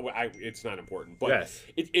 It's not important, but Yes.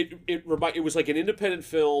 it was like an independent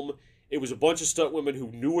film. It was a bunch of stunt women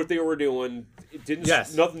who knew what they were doing. It didn't.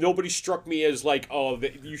 Yes. Nobody struck me as like, oh,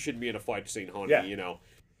 you shouldn't be in a fight scene, honey. Yeah. You know.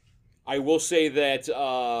 I will say that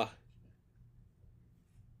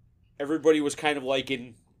everybody was kind of like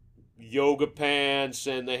in yoga pants,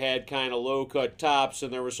 and they had kind of low cut tops,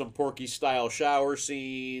 and there was some Porky style shower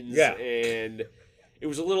scenes. Yeah. And it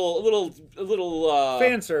was a little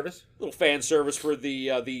Fan service. little fan service for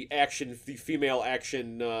the female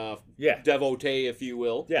action Yeah. devotee, if you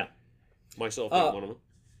will. Yeah. Myself being one of them.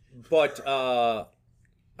 But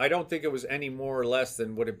I don't think it was any more or less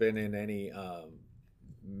than would have been in any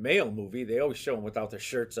male movie. They always show them without their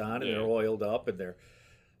shirts on, and Yeah. they're oiled up, and they're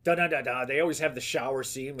da-da-da-da. They always have the shower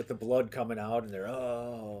scene with the blood coming out, and they're,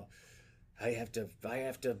 I have to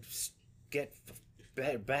get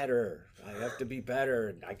better. I have to be better,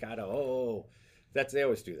 and I gotta, they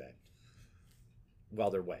always do that while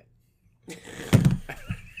they're wet.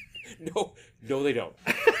 No, they don't.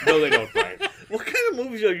 No, they don't, Brian. What kind of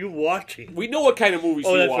movies are you watching? We know what kind of movies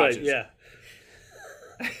Oh, he that's watches. right. Yeah.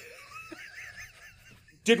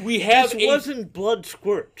 Did we have This wasn't Blood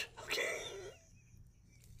Squirt. Okay.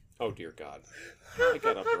 Oh, dear God. I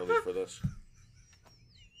got up early for this.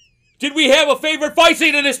 Did we have a favorite fight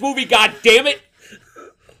scene in this movie? God damn it!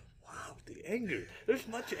 Wow, the anger. There's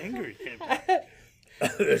much anger in him.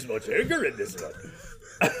 There's much anger in this one.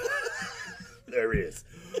 There is.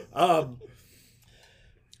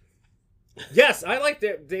 Yes, I liked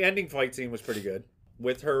it. The ending fight scene was pretty good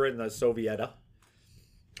with her and the Sovieta.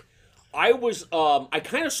 I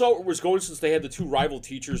kind of saw where it was going since they had the two rival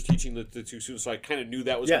teachers teaching the two students, so I kind of knew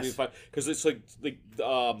that was going to be Yes. fun. Because it's like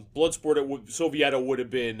Bloodsport, Sovieta would have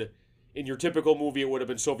been, in your typical movie, it would have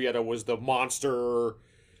been Sovieta was the monster,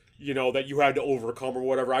 that you had to overcome or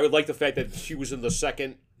whatever. I would like the fact that she was in the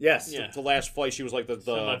second Yes. Yeah. to last fight. She was like the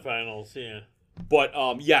Semifinals, yeah. But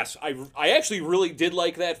yes, I actually really did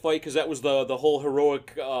like that fight because that was the whole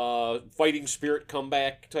heroic fighting spirit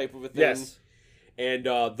comeback type of a thing. Yes. And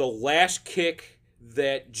the last kick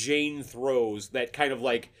that Jane throws, that kind of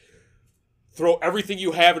like throw everything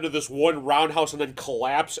you have into this one roundhouse and then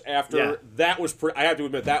collapse after. Yeah. That was I have to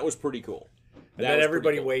admit that was pretty cool. And That then was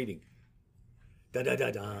everybody pretty cool. waiting. Da da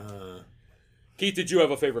da da. Keith, did you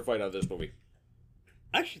have a favorite fight out of this movie?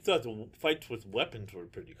 I actually thought the fights with weapons were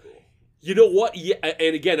pretty cool. You know what? Yeah,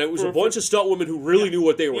 and again, it was a bunch of stunt women who really knew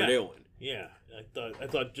what they were doing. Yeah, I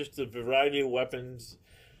thought just the variety of weapons.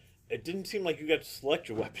 It didn't seem like you got to select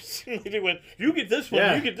your weapons. They went, you get this one,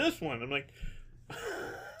 Yeah. you get this one. I'm like,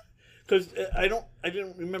 because I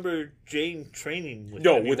didn't remember Jane training with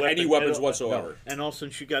any weapons at all. whatsoever. And all of a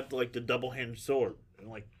sudden she got like the double-handed sword. I'm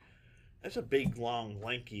like, that's a big, long,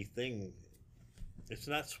 lanky thing. It's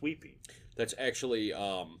not sweepy. That's actually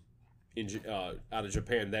out of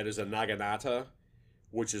Japan. That is a naginata,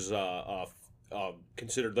 which is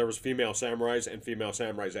considered. There was female samurais, and female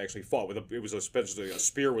samurais actually fought with it was essentially a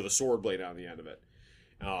spear with a sword blade on the end of it.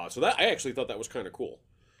 So that I actually thought that was kind of cool.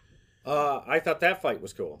 I thought that fight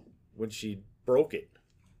was cool when she broke it.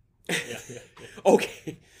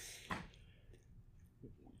 Okay,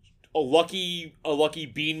 a lucky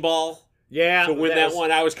beanball Yeah, to win that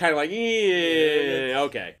one. I was kind of like, yeah,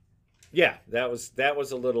 okay. Yeah, that was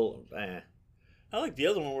a little. I like the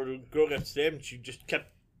other one where the girl got stabbed and she just kept.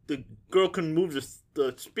 The girl couldn't move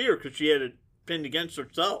the spear because she had it pinned against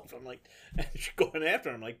herself. I'm like, and she's going after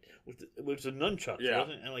her. I'm like, it was a nunchuck, Yeah.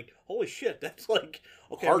 wasn't it? And I'm like, holy shit, that's like,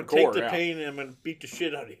 okay, Hardcore, I'm gonna take the yeah. pain and I'm gonna beat the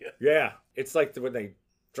shit out of you. Yeah, it's like when they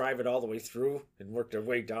drive it all the way through and work their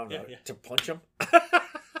way down Yeah. to punch them.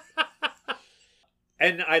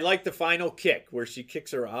 And I like the final kick where she kicks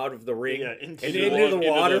her out of the ring Yeah, and into into the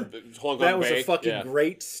water. Hong Kong That was Bay. a fucking Yeah.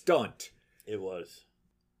 great stunt. It was.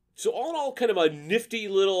 So all in all, kind of a nifty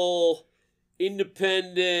little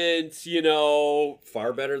independent,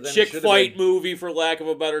 Far better than it chick should have fight been. movie, for lack of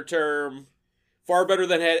a better term. Far better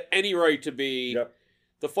than had any right to be. Yep.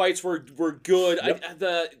 The fights were good. Yep.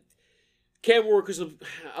 The camera work was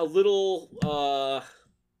a little.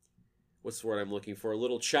 What's the word I'm looking for? A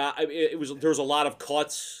little chop. I mean, there was a lot of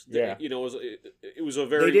cuts. Yeah. It was a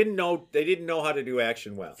very. They didn't know how to do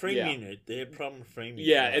action well. Framing it. They had problem framing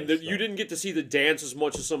Yeah, it. and you didn't get to see the dance as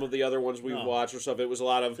much as some of the other ones we've No. watched or stuff. It was a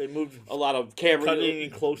lot of They moved camera, cutting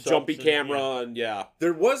and close-ups jumpy and, camera, and yeah.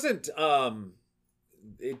 There wasn't.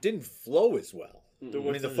 It didn't flow as well. I mean, the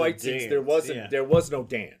wasn't fight a scenes. dance, There wasn't. yeah. There was no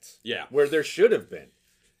dance. Yeah. Where there should have been,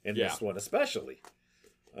 in Yeah. this one especially.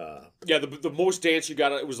 Yeah, the most dance you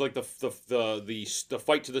got, it was like the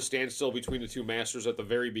fight to the standstill between the two masters at the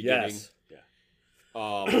very beginning. Yes.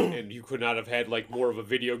 And you could not have had like more of a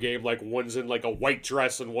video game, like one's in like a white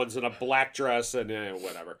dress and one's in a black dress and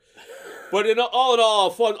whatever. But all in all,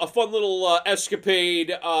 a fun little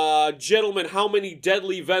escapade. Gentlemen, how many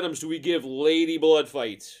deadly venoms do we give Lady Blood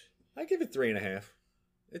Fight? I give it 3.5.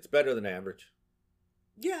 It's better than average.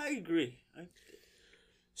 Yeah, I agree.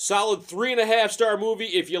 Solid 3.5-star movie.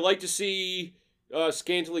 If you like to see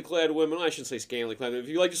scantily clad women, I shouldn't say scantily clad. If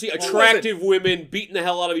you like to see attractive women beating the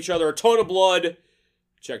hell out of each other, a ton of blood,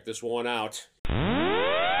 check this one out.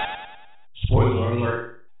 Spoiler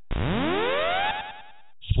alert.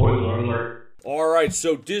 Spoiler alert. All right,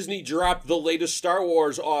 so Disney dropped the latest Star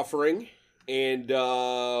Wars offering, and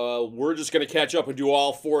we're just going to catch up and do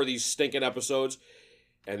all 4 of these stinking episodes,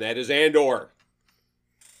 and that is Andor.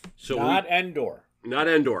 So Not Endor. not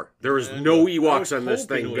Endor. There is no Ewoks on this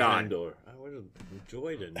thing, God. God. Endor. I would have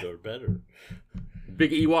enjoyed Endor better.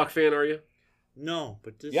 Big Ewok fan, are you? No,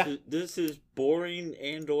 but Yeah. this is boring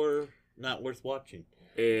and/or not worth watching.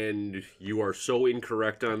 And you are so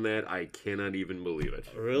incorrect on that, I cannot even believe it.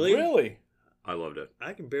 Really? Really? I loved it.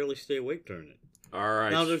 I can barely stay awake during it. All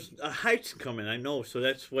right. Now there's a heist coming, I know, so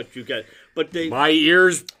that's what you got. But My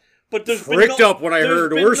ears but there's been pricked no- up when I there's heard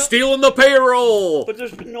been we're no- stealing the payroll. But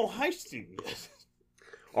there's been no heisting yet.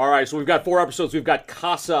 All right, so we've got 4 episodes. We've got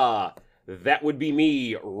Casa, That Would Be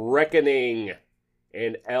Me, Reckoning,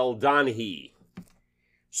 and El Danhi.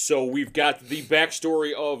 So we've got the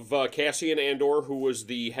backstory of Cassian Andor, who was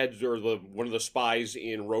the head or one of the spies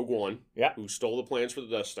in Rogue One, Yeah. who stole the plans for the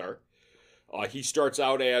Death Star. He starts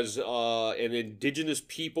out as an indigenous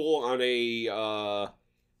people on a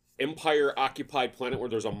Empire-occupied planet where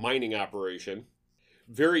there's a mining operation.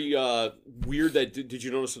 Very weird that did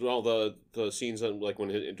you notice in all the scenes on, like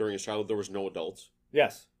during his childhood there was no adults?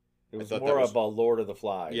 Yes. It was thought more that was- about Lord of the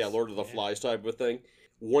Flies. Yeah, Lord of the Flies type of thing.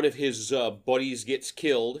 One of his buddies gets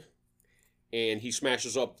killed, and he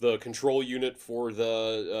smashes up the control unit for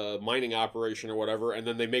the mining operation or whatever, and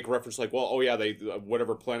then they make reference like, well, oh yeah, they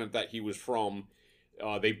whatever planet that he was from,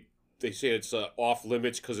 they say it's off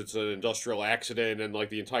limits because it's an industrial accident, and like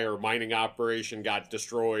the entire mining operation got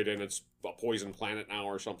destroyed, and it's a poison planet now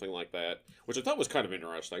or something like that, which I thought was kind of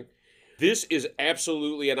interesting. This is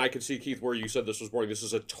absolutely, and I can see, Keith, where you said this was boring. This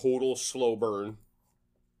is a total slow burn.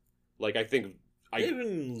 Like, I think I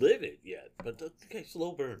haven't lit it yet, but that's okay,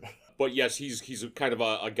 slow burn. But yes, he's kind of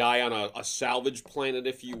a guy on a salvage planet,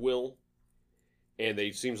 if you will. And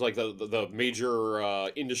it seems like the major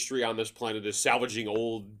industry on this planet is salvaging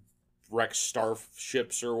old wrecked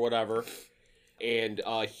starships or whatever. And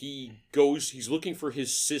he's looking for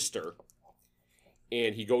his sister.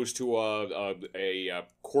 And he goes to a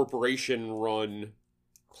corporation-run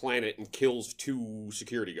planet and kills 2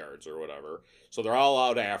 security guards or whatever. So they're all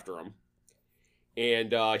out after him.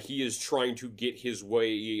 And he is trying to get his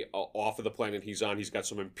way off of the planet he's on. He's got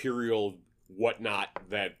some Imperial whatnot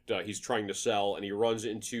that he's trying to sell, and he runs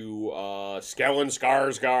into Stellan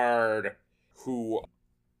Skarsgård, who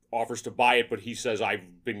offers to buy it, but he says,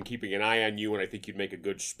 I've been keeping an eye on you, and I think you'd make a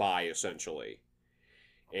good spy, essentially.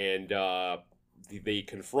 And they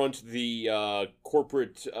confront the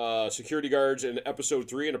corporate security guards in episode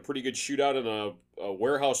 3 in a pretty good shootout in a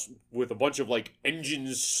warehouse with a bunch of like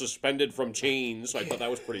engines suspended from chains. I thought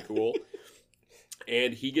that was pretty cool.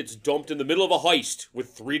 And he gets dumped in the middle of a heist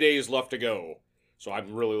with 3 days left to go. So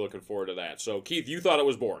I'm really looking forward to that. So Keith, you thought it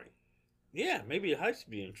was boring. Yeah, maybe a heist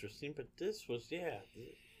would be interesting, but this was,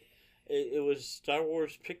 it was Star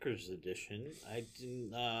Wars Pickers edition. I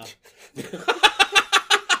didn't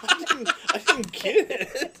get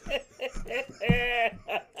it.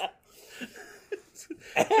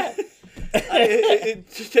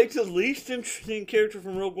 It just takes the least interesting character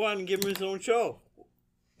from Rogue One and give him his own show.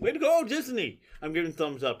 Way to go, Disney! I'm giving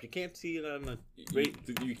thumbs up. You can't see it on the...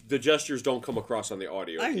 The gestures don't come across on the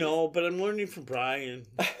audio. I Keith. know, but I'm learning from Brian.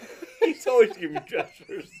 He's always giving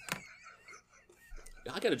gestures.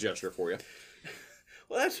 I got a gesture for you.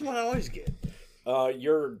 Well, that's the one I always get.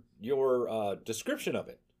 Your description of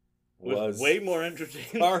it Was way more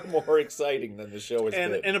interesting. far more exciting than the show has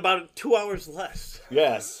been. And about 2 hours less.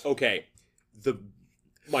 Yes. Okay.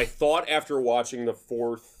 My thought after watching the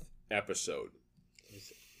 4th episode.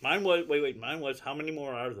 Mine was how many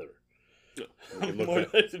more are there?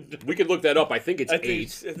 We can look that up. I think it's I 8.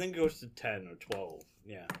 think it goes to 10 or 12.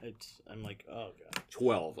 Yeah, I'm like, oh god.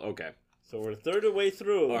 12. Okay. So we're a third of the way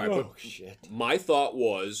through. All right, but shit. my thought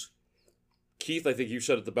was, Keith, I think you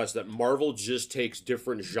said it the best, that Marvel just takes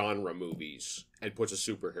different genre movies and puts a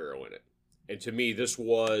superhero in it. And to me, this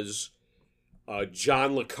was a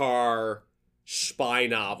John le Carre spy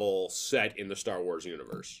novel set in the Star Wars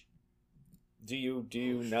universe. Do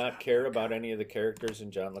you not care about any of the characters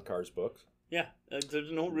in John le Carre's books? Yeah,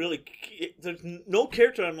 there's no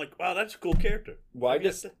character. I'm like, wow, that's a cool character. Why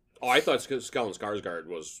does Oh, I thought Stellan Skarsgård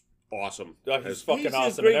was awesome. he's fucking He's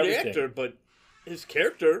awesome a great and everything? actor, but his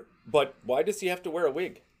character. But why does he have to wear a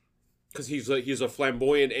wig? Because he's a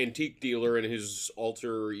flamboyant antique dealer in his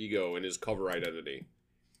alter ego and his cover identity.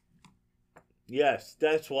 Yes,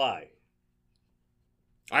 that's why.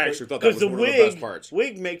 I actually thought that was one of the best parts.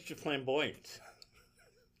 Wig makes you flamboyant.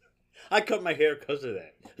 I cut my hair because of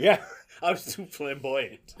that. Yeah. I was too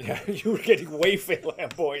flamboyant. Yeah, you were getting way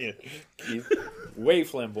flamboyant, Keith. Way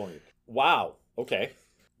flamboyant. Wow. Okay.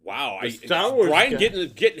 Wow, The Star Wars Brian guy.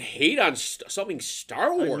 getting hate on something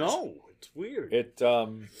Star Wars. I know. It's weird. It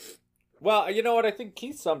well, you know what? I think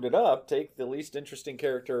Keith summed it up. Take the least interesting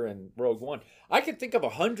character in Rogue One. I could think of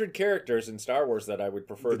 100 characters in Star Wars that I would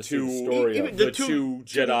prefer to see the story even of. The two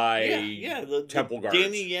Jedi the temple guards.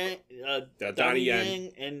 Danny Yang, Donnie Yen.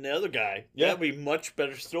 Yang and the other guy. Yeah. That'd be much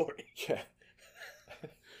better story. Yeah.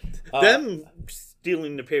 Them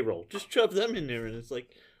stealing the payroll. Just shove them in there and it's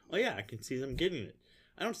like, oh yeah, I can see them getting it.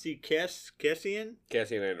 I don't see Cassian.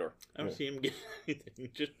 Cassian Andor. I don't see him getting anything.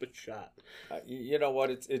 Just been shot. You know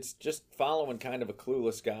what? It's just following kind of a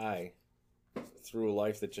clueless guy through a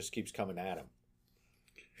life that just keeps coming at him,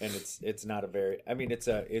 and it's not a very. I mean, it's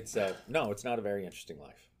not a very interesting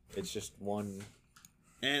life. It's just one.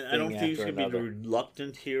 And I don't think he's after gonna be the another.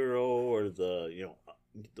 reluctant hero or the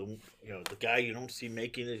guy you don't see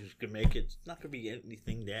making it who's gonna make it. It's not gonna be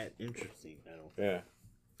anything that interesting. I don't. Yeah.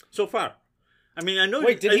 So far, I mean, I know.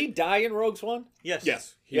 Wait, did he die in Rogue One? Yes.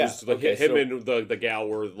 Yes, he Yeah, was. okay, Him so- and the gal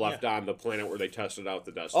were left on the planet where they tested out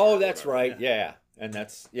the Death Star. Oh, or that's whatever. right. Yeah, and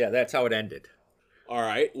that's how it ended. All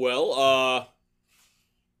right. Well,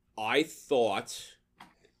 I thought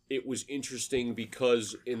it was interesting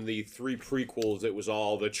because in the 3 prequels, it was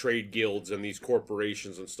all the trade guilds and these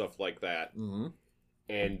corporations and stuff like that. Mm-hmm.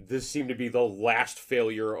 and this seemed to be the last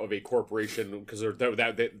failure of a corporation because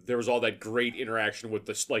there was all that great interaction with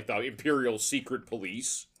the Imperial Secret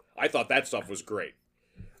Police. I thought that stuff was great.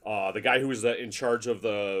 The guy who was in charge of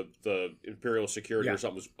the Imperial Security or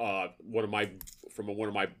something was one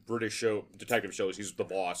of my British detective shows. He's the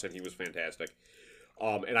boss, and he was fantastic.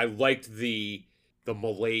 And I liked the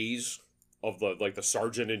malaise of the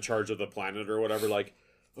sergeant in charge of the planet or whatever. Like,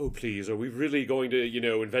 oh please, are we really going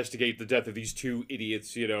to investigate the death of these two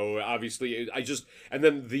idiots? Obviously, and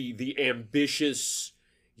then the ambitious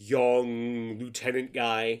young lieutenant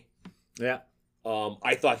guy. Yeah.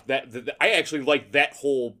 I thought that I actually liked that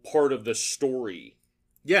whole part of the story.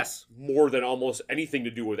 Yes. More than almost anything to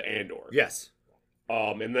do with Andor. Yes.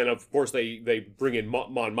 And then of course they bring in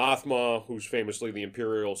Mon Mothma, who's famously the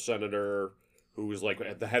Imperial senator, who is like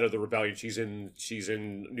at the head of the rebellion. She's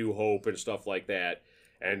in New Hope and stuff like that.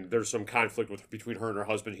 And there's some conflict between her and her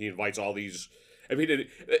husband. He invites all these. I mean, and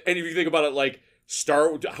if you think about it, like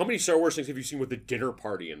how many Star Wars things have you seen with the dinner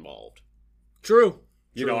party involved? True.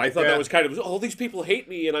 I thought that was kind of, all these people hate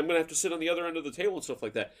me and I'm going to have to sit on the other end of the table and stuff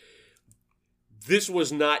like that. This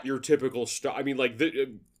was not your typical Star... I mean, like,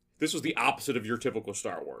 this was the opposite of your typical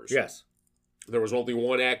Star Wars. Yes. There was only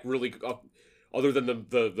one act really... other than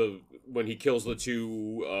the when he kills the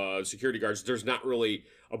two security guards, there's not really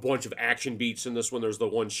a bunch of action beats in this one. There's the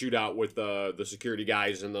one shootout with the security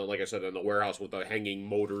guys and like I said, in the warehouse with the hanging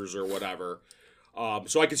motors or whatever.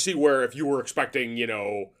 So I could see where if you were expecting,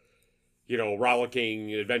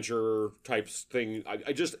 rollicking adventure types thing.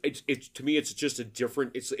 It's to me, it's just a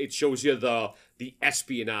different. It shows you the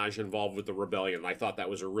espionage involved with the rebellion. I thought that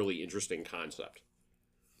was a really interesting concept.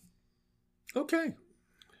 Okay.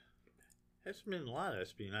 There's been a lot of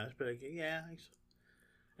espionage, but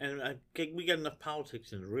we got enough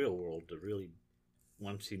politics in the real world to really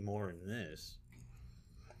want to see more in this.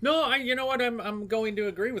 No, you know what? I'm going to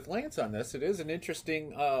agree with Lance on this. It is an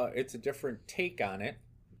interesting. It's a different take on it.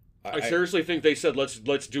 I seriously think they said let's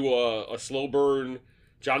do a slow burn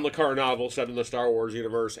John le Carre novel set in the Star Wars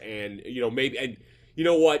universe, and maybe, and you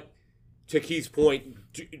know what, to Keith's point,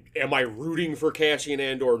 am I rooting for Cassian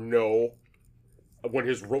Andor? No. When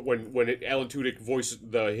Alan Tudyk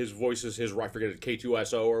voices his I forget it,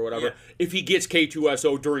 K2SO or whatever. Yeah. If he gets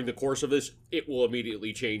K2SO during the course of this, it will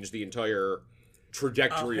immediately change the entire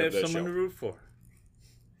trajectory of this show. I'll have someone to root for.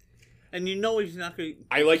 And he's not going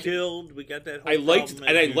to get killed. We got that whole I liked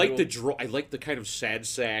problem. I liked the kind of sad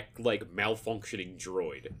sack, like, malfunctioning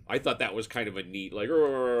droid. I thought that was kind of a neat, like,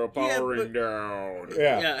 powering down.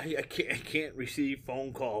 Yeah, I can't receive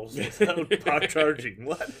phone calls without power charging.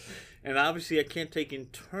 What? And obviously I can't take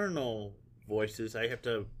internal voices. I have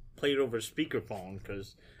to play it over speakerphone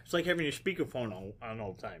because it's like having your speakerphone on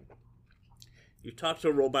all the time. You talk to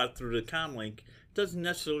a robot through the comlink. It doesn't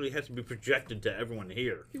necessarily have to be projected to everyone to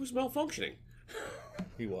hear. He was malfunctioning.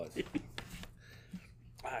 He was.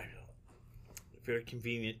 Very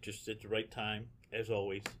convenient, just at the right time, as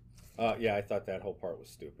always. Yeah, I thought that whole part was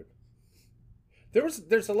stupid.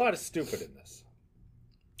 There's a lot of stupid in this.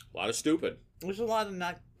 A lot of stupid. There's a lot of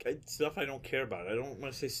stuff I don't care about. I don't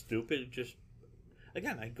want to say stupid. Just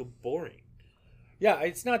again, I go boring. Yeah,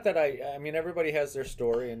 it's not that I mean, everybody has their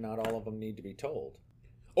story, and not all of them need to be told.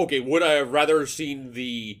 Okay, would I have rather seen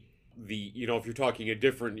the if you're talking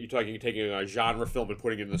taking a genre film and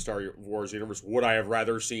putting it in the Star Wars universe, would I have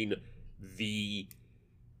rather seen the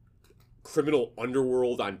criminal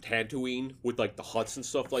underworld on Tatooine with like the huts and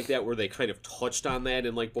stuff like that, where they kind of touched on that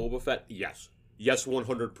in like Boba Fett? Yes,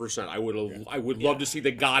 100%. I would love to see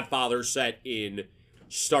the Godfather set in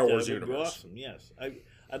Star Wars That would be universe. awesome. Yes,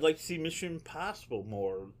 I'd like to see Mission Impossible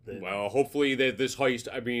more. Well, hopefully this heist.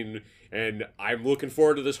 I mean, and I'm looking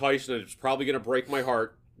forward to this heist, and it's probably going to break my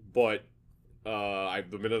heart. But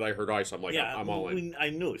the minute I heard heist, I'm like, yeah, I'm all in. I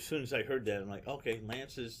knew as soon as I heard that, I'm like, okay,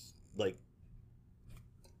 Lance is like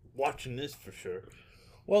watching this for sure.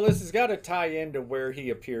 Well, this has got to tie into where he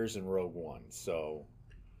appears in Rogue One. So,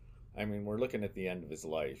 I mean, we're looking at the end of his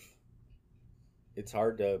life. It's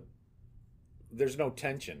hard to. There's no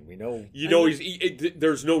tension. We know.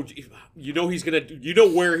 There's no.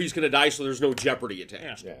 Where he's gonna die, so there's no jeopardy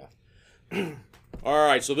attached. Yeah. All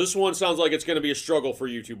right, so this one sounds like it's gonna be a struggle for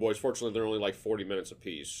you two boys. Fortunately, they're only like 40 minutes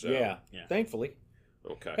apiece. So. Yeah. Thankfully.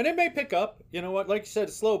 Okay. And it may pick up. You know what? Like you said,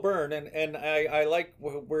 a slow burn, and I like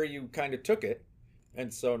where you kind of took it,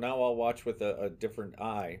 and so now I'll watch with a different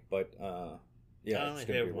eye. But yeah, I it's only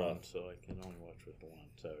gonna have be one, rough. so I can only watch with one.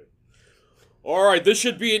 Sorry. All right, this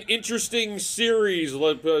should be an interesting series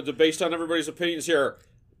based on everybody's opinions here.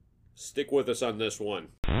 Stick with us on this one.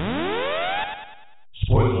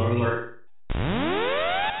 Spoiler alert.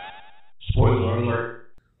 Spoiler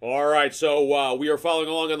alert. All right. right, so we are following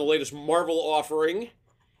along on the latest Marvel offering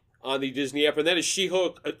on the Disney app, and that is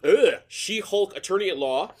She-Hulk Attorney at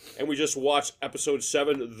Law, and we just watched episode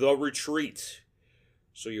 7, The Retreat.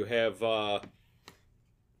 So you have the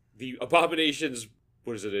Abomination's,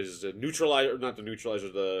 what is it? Is it neutralizer? Not the neutralizer.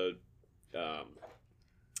 The what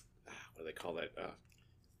do they call that?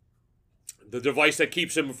 The device that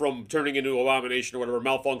keeps him from turning into Abomination or whatever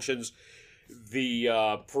malfunctions.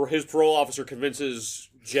 His parole officer convinces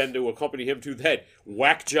Jen to accompany him to that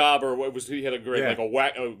whack job, or what was he had a great like a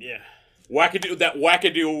whack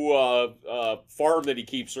wackadoo farm that he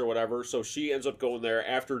keeps or whatever. So she ends up going there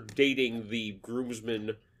after dating the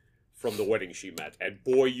groomsman from the wedding she met. And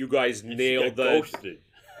boy, you guys nailed that. Ghosted.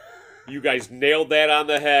 You guys nailed that on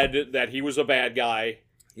the head. That he was a bad guy.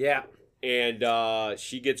 Yeah. And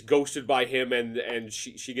she gets ghosted by him, and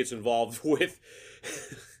she gets involved with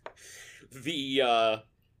the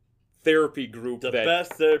therapy group. The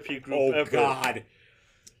best therapy group ever. Oh, God.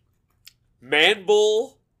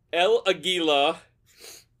 Manbull, El Aguila,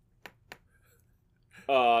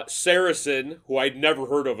 Saracen, who I'd never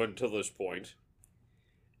heard of until this point,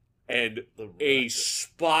 and a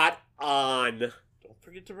spot on... Don't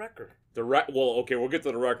forget the record. Well, okay, we'll get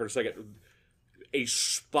to the record in a second. A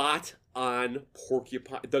spot on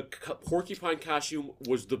Porcupine. The Porcupine costume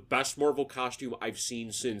was the best Marvel costume I've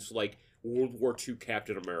seen since like World War II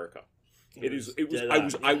Captain America.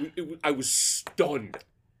 I was stunned.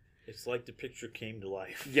 It's like the picture came to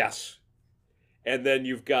life. Yes. And then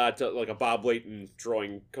you've got like a Bob Layton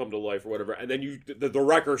drawing come to life or whatever, and then the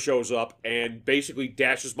Wrecker shows up and basically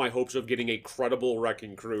dashes my hopes of getting a credible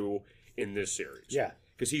Wrecking Crew in this series. Yeah.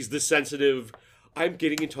 Because he's the sensitive, I'm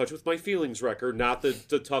getting in touch with my feelings Wrecker, not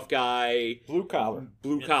the tough guy, Blue collar,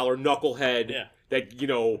 knucklehead that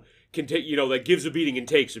can take that gives a beating and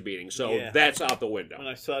takes a beating. So that's out the window. When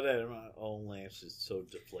I saw that, I'm like, oh, Lance is so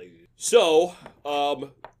deflated. So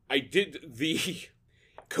I did the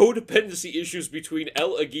codependency issues between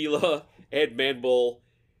El Aguila and Manbull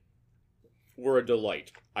were a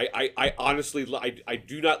delight. I honestly I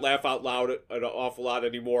do not laugh out loud an awful lot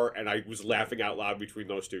anymore, and I was laughing out loud between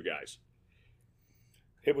those two guys.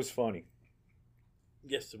 It was funny.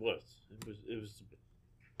 Yes, it was. It was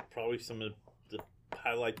probably some of the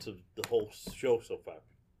highlights of the whole show so far.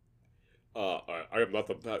 I am not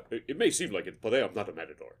the. It may seem like it, but I am not a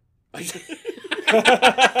matador.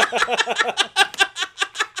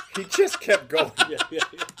 He just kept going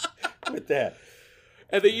with that.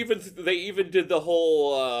 And they even did the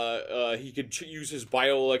whole he could use his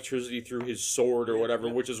bioelectricity through his sword or whatever,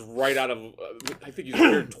 which is right out of I think he's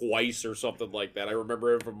appeared twice or something like that. I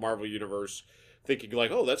remember him from Marvel Universe thinking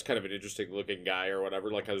like, oh, that's kind of an interesting looking guy or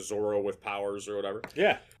whatever, like a Zorro with powers or whatever.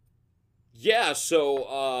 Yeah. Yeah,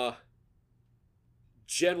 so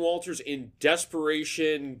Jen Walters in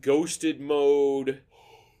desperation, ghosted mode.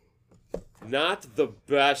 Not the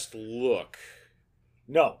best look.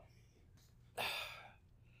 No.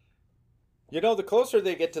 The closer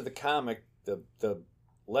they get to the comic, the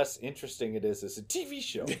less interesting it is as a TV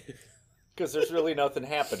show. Because there's really nothing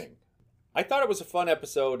happening. I thought it was a fun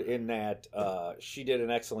episode in that she did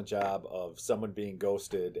an excellent job of someone being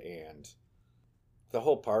ghosted, and the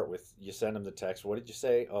whole part with you send them the text. What did you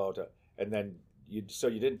say? Oh, and then you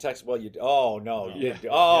didn't text. Well, you. Oh no, you didn't.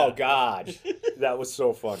 Oh God, that was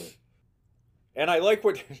so funny. And I like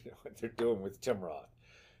what they're doing with Tim Roth.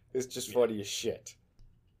 It's just funny as shit.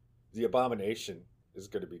 The Abomination is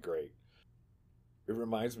going to be great. It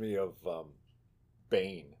reminds me of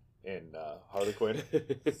Bane in Harlequin.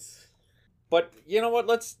 But you know what?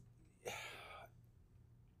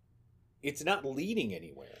 It's not leading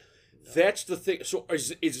anywhere. That's the thing. So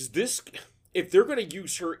is this... If they're going to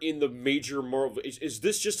use her in the major Marvel... Is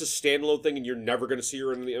this just a standalone thing and you're never going to see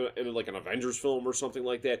her in like an Avengers film or something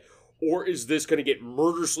like that? Or is this going to get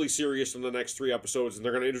murderously serious in the next 3 episodes and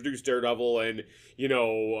they're going to introduce Daredevil and,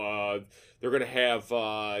 they're going to have,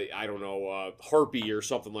 Harpy or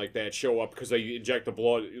something like that show up because they inject the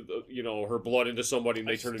blood, her blood into somebody and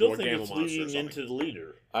they turn into a gamma monster or something. Leading into the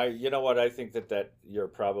leader. You know what? I think that you're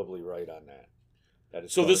probably right on that. That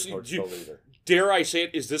is so this, the leader. Dare I say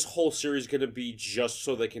it, is this whole series going to be just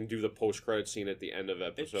so they can do the post-credit scene at the end of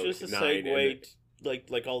episode 9? It's just a segue,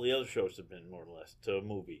 like all the other shows have been, more or less, to a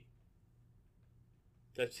movie.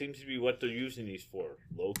 That seems to be what they're using these for.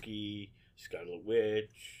 Loki, Scarlet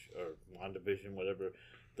Witch, or WandaVision, whatever.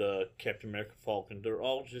 The Captain America Falcon. They're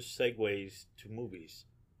all just segues to movies.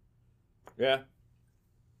 Yeah.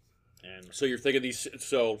 And so you're thinking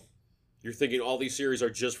you're thinking all these series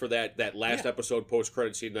are just for that last episode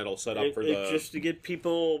post-credit scene that'll set up for the... just to get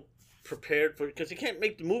people prepared for... Because you can't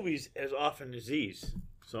make the movies as often as these.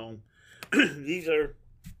 So these are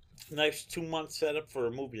nice 2-month setup for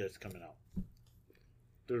a movie that's coming out.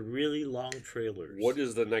 They're really long trailers. What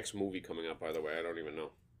is the next movie coming up, by the way? I don't even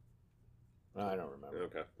know. I don't remember.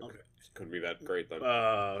 Okay. Couldn't be that great then.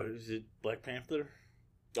 Is it Black Panther?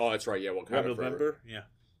 Oh, that's right. Yeah, Wakanda Forever. November? Yeah.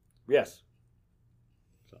 Yes.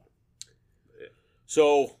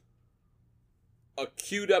 So, a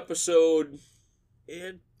cute episode. It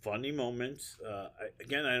had funny moments.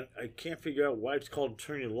 I can't figure out why it's called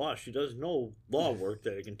Attorney of Law. She does no law work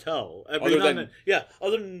that I can tell. Other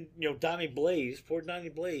than Donnie Blaze, poor Donnie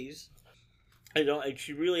Blaze.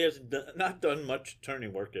 She really has not done much attorney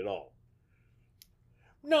work at all.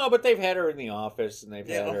 No, but they've had her in the office, and they've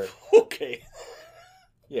had her. Okay.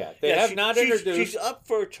 Yeah, they have not introduced. She's up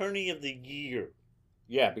for Attorney of the Year.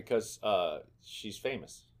 Yeah, because she's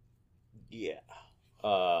famous. Yeah.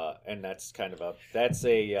 And that's kind of a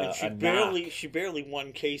she barely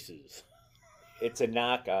won cases. It's a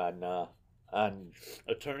knock on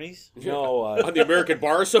attorneys. No, on the American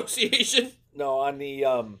Bar Association. No, on the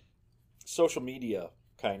social media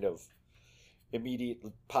kind of immediate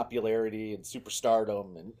popularity and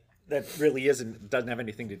superstardom, and that really doesn't have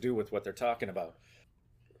anything to do with what they're talking about.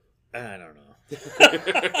 I don't know.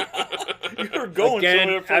 You were going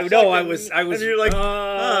again. I know. I was. And you're like, no,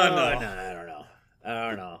 I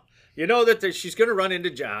don't know. You know that she's going to run into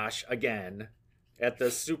Josh again at the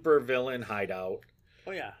super villain hideout.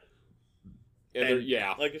 Oh yeah. And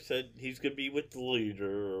yeah. Like I said, he's going to be with the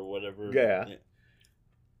leader or whatever. Yeah.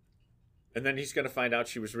 And then he's going to find out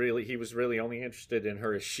he was really only interested in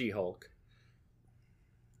her as She-Hulk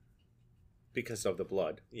because of the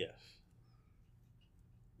blood. Yes.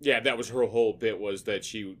 Yeah, that was her whole bit, was that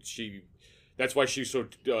she that's why she's so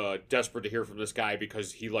desperate to hear from this guy,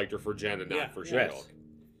 because he liked her for Jen and not for She-Hulk. Yes.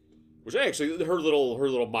 Which actually, her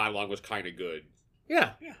little monologue was kind of good.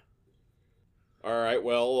 Yeah. Yeah. All right,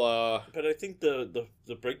 well. But I think the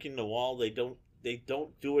breaking the wall, they don't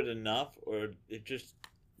do it enough, or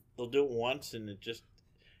they'll do it once, and it just,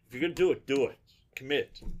 if you're gonna do it,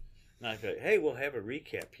 commit. Not like, hey, we'll have a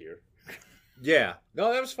recap here. Yeah.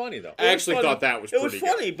 No, that was funny, though. I actually thought that was pretty good. It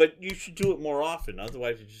was funny, but you should do it more often.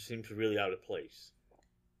 Otherwise, it just seems really out of place.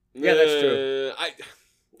 Yeah, that's true.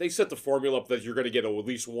 They set the formula up that you're going to get at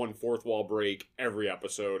least one fourth wall break every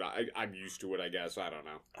episode. I'm used to it, I guess. I don't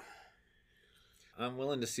know. I'm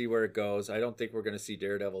willing to see where it goes. I don't think we're going to see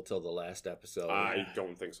Daredevil till the last episode. I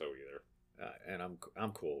don't think so either. And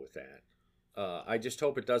I'm cool with that. I just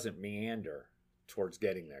hope it doesn't meander towards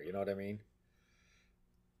getting there. You know what I mean?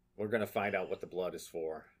 We're going to find out what the blood is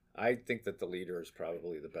for. I think that the leader is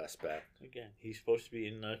probably the best bet. Again, he's supposed to be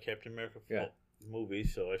in Captain America movie,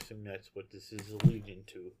 so I assume that's what this is alluding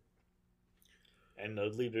to. And the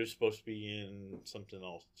leader's supposed to be in something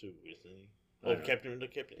else too, isn't he? Oh, Captain.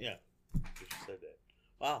 Yeah, you said that.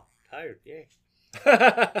 Wow, tired. Yay.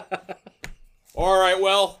 All right,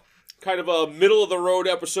 well, kind of a middle of the road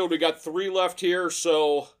episode. We got 3 left here,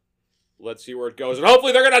 so let's see where it goes. And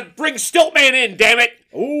hopefully they're going to bring Stiltman in, damn it!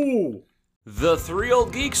 Ooh! The 3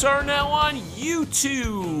 Old Geeks are now on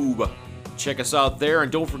YouTube. Check us out there,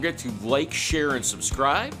 and don't forget to like, share, and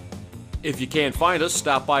subscribe. If you can't find us,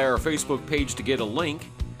 stop by our Facebook page to get a link.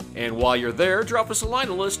 And while you're there, drop us a line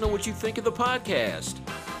and let us know what you think of the podcast.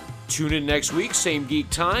 Tune in next week, same geek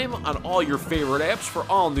time, on all your favorite apps for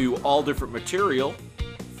all new, all different material.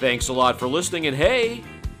 Thanks a lot for listening, and hey,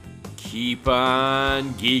 keep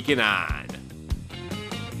on geeking on.